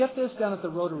they don't get this down at the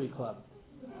Rotary Club.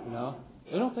 You know,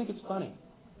 they don't think it's funny.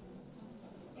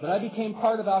 But I became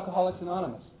part of Alcoholics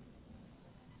Anonymous.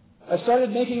 I started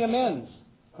making amends.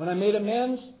 When I made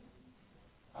amends,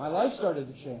 my life started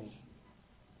to change.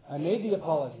 I made the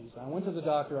apologies. I went to the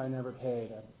doctor I never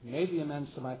paid. I made the amends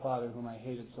to my father, whom I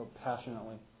hated so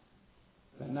passionately.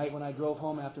 That night when I drove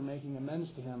home after making amends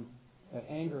to him, that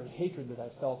anger and hatred that I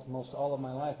felt most all of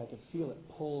my life, I could feel it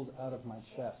pulled out of my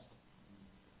chest.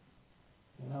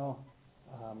 You know,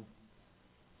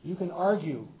 you can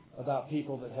argue about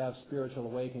people that have spiritual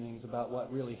awakenings, about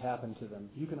what really happened to them.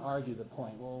 You can argue the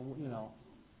point, well, you know,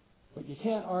 but you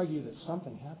can't argue that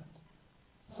something happened.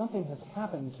 Something has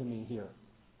happened to me here.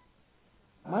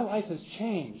 My life has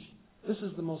changed. This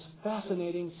is the most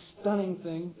fascinating, stunning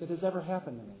thing that has ever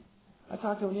happened to me. I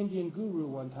talked to an Indian guru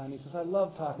one time. He says, I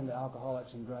love talking to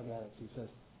alcoholics and drug addicts. He says,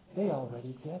 they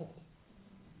already get it.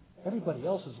 Everybody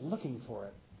else is looking for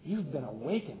it. You've been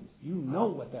awakened. You know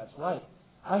what that's like.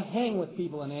 I hang with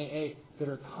people in AA that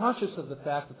are conscious of the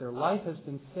fact that their life has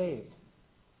been saved.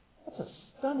 That's a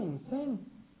stunning thing.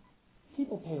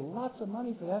 People pay lots of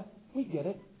money for that. We get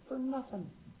it for nothing.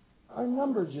 Our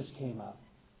number just came up.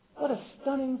 What a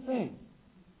stunning thing.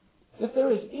 If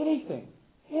there is anything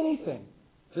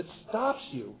that stops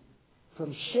you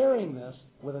from sharing this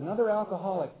with another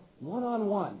alcoholic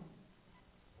one-on-one,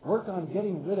 work on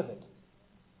getting rid of it.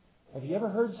 Have you ever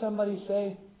heard somebody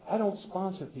say, I don't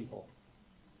sponsor people?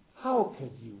 How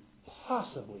could you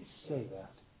possibly say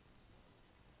that?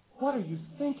 What are you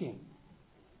thinking?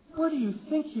 Where do you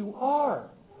think you are?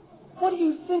 What do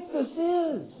you think this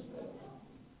is?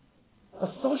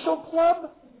 A social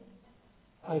club?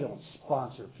 I don't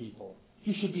sponsor people.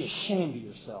 You should be ashamed of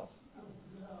yourself.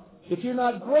 If you're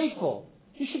not grateful,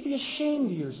 you should be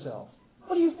ashamed of yourself.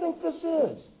 What do you think this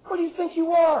is? Where do you think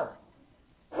you are?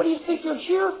 What do you think you're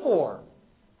here for?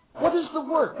 What is the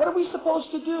work? What are we supposed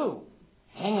to do?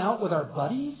 Hang out with our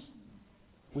buddies?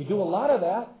 We do a lot of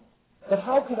that. But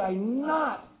how could I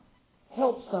not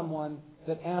help someone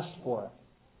that asked for it?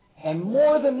 And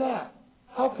more than that,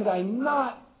 how could I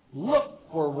not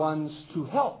look for ones to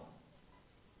help?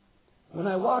 When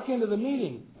I walk into the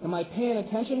meeting, am I paying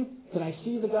attention? Can I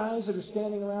see the guys that are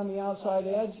standing around the outside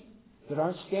edge that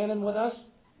aren't standing with us?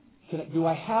 Do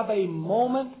I have a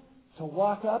moment to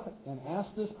walk up and ask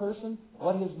this person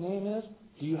what his name is?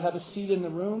 Do you have a seat in the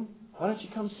room? Why don't you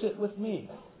come sit with me?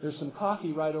 There's some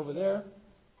coffee right over there.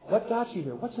 What got you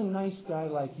here? What's a nice guy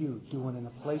like you doing in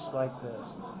a place like this?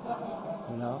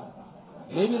 You know?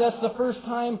 Maybe that's the first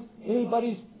time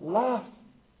anybody's laughed,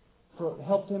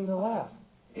 helped him to laugh.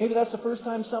 Maybe that's the first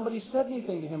time somebody said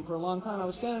anything to him for a long time. I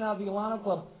was standing out at the Alano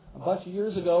Club a bunch of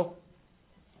years ago,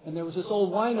 and there was this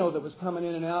old wino that was coming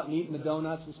in and out and eating the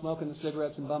donuts and smoking the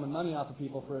cigarettes and bumming money off of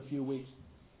people for a few weeks.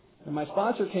 And my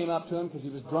sponsor came up to him, because he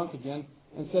was drunk again,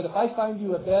 and said, if I find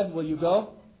you a bed, will you go?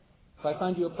 If I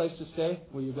find you a place to stay,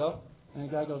 will you go? And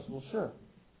the guy goes, well, sure.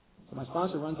 So my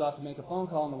sponsor runs off to make a phone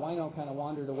call, and the wino kind of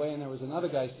wandered away, and there was another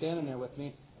guy standing there with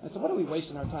me. And I said, what are we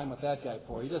wasting our time with that guy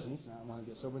for? He's not want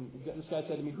to get sober. And this guy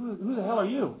said to me, who the hell are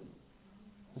you?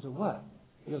 I said, what?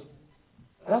 He goes,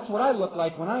 that's what I looked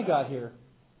like when I got here.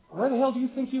 Where the hell do you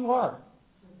think you are?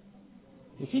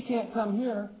 If he can't come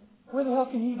here, where the hell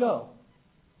can he go?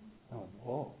 Oh,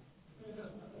 whoa.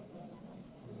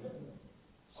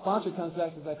 Sponsor comes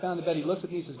back and says, I found a bed. He looks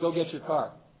at me and says, go get your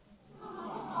car.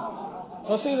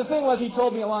 Well, see, the thing was, he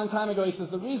told me a long time ago, he says,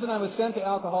 the reason I was sent to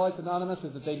Alcoholics Anonymous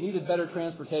is that they needed better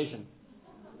transportation.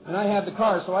 And I had the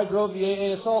car, so I drove the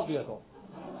AA assault vehicle.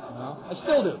 You know? I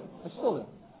still do.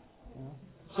 You know?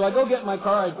 So I go get my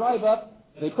car, I drive up,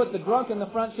 they put the drunk in the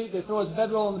front seat, they throw his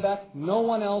bedroll in the back, no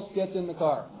one else gets in the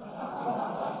car.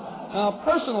 Now,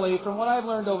 personally, from what I've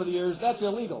learned over the years, that's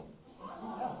illegal.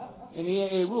 In the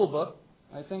AA rule book,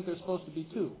 I think there's supposed to be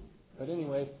two. But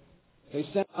anyway, they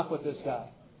sent off with this guy.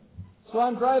 So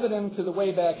I'm driving him to the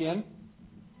way back in,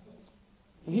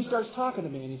 and he starts talking to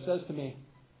me, and he says to me,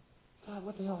 God,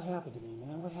 what the hell happened to me,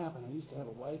 man? What happened? I used to have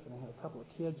a wife, and I had a couple of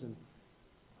kids, and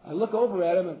I look over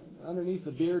at him, and underneath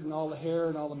the beard and all the hair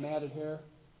and all the matted hair,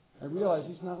 I realize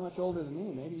he's not much older than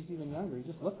me. Maybe he's even younger. He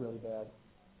just looked really bad.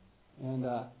 And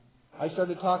I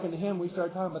started talking to him. We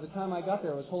started talking. By the time I got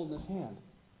there, I was holding his hand.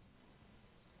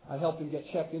 I helped him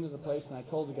get checked into the place, and I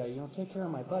told the guy, you know, take care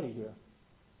of my buddy here.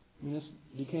 I mean, this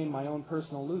became my own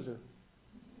personal loser.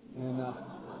 And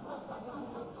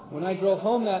when I drove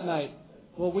home that night,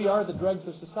 well, we are the drugs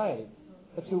of society.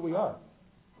 That's who we are.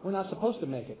 we're not supposed to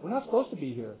make it. We're not supposed to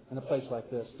be here in a place like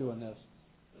this doing this.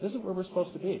 This isn't where we're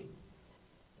supposed to be.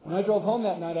 When I drove home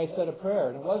that night, I said a prayer.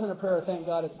 And it wasn't a prayer of thank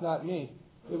God it's not me.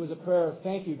 It was a prayer of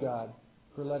thank you, God,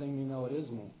 for letting me know it is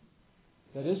me.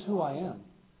 That is who I am.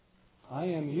 I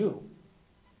am you.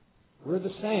 We're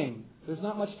the same. There's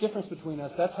not much difference between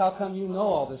us. That's how come you know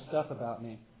all this stuff about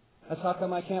me. That's how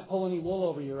come I can't pull any wool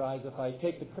over your eyes if I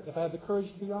have the courage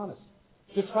to be honest,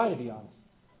 to try to be honest.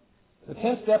 The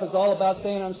 10th step is all about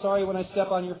saying I'm sorry when I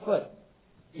step on your foot.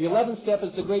 The 11th step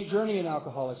is the great journey in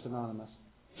Alcoholics Anonymous,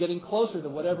 getting closer to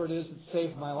whatever it is that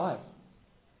saved my life.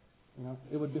 You know,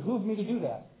 it would behoove me to do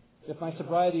that if my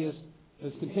sobriety is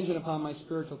contingent upon my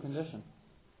spiritual condition.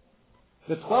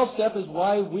 The 12th step is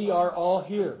why we are all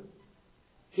here.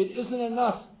 It isn't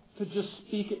enough to just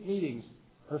speak at meetings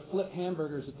or flip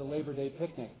hamburgers at the Labor Day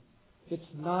picnic. It's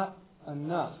not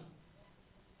enough.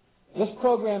 This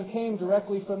program came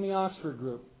directly from the Oxford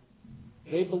group.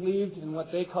 They believed in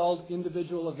what they called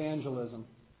individual evangelism.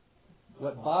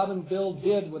 What Bob and Bill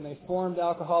did when they formed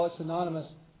Alcoholics Anonymous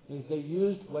is they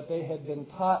used what they had been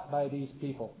taught by these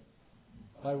people,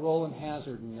 by Roland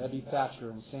Hazard and Ebby Thatcher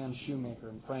and Sam Shoemaker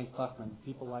and Frank Puckman,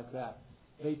 people like that.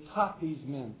 They taught these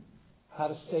men how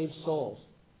to save souls.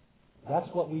 That's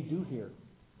what we do here.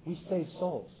 We save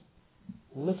souls,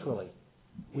 literally.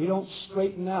 We don't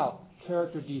straighten out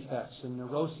character defects and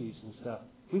neuroses and stuff.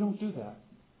 We don't do that.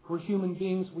 We're human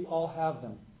beings. We all have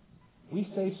them. We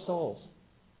save souls.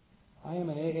 I am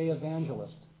an AA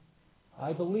evangelist.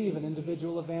 I believe in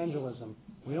individual evangelism.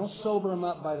 We don't sober them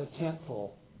up by the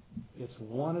tentful. It's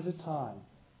one at a time.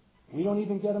 We don't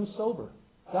even get them sober.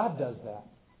 God does that.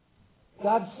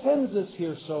 God sends us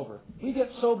here sober. We get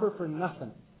sober for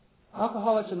nothing.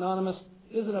 Alcoholics Anonymous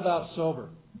isn't about sober.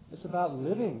 It's about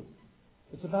living.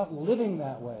 It's about living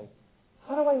that way.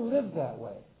 How do I live that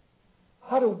way?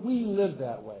 How do we live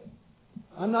that way?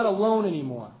 I'm not alone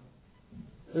anymore.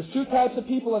 There's two types of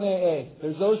people in AA.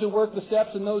 There's those who work the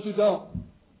steps and those who don't.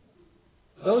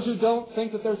 Those who don't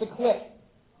think that there's a clique.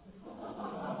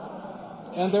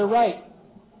 And they're right.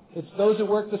 It's those who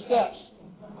work the steps.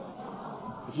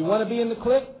 If you want to be in the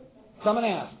clique, come and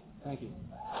ask. Thank you.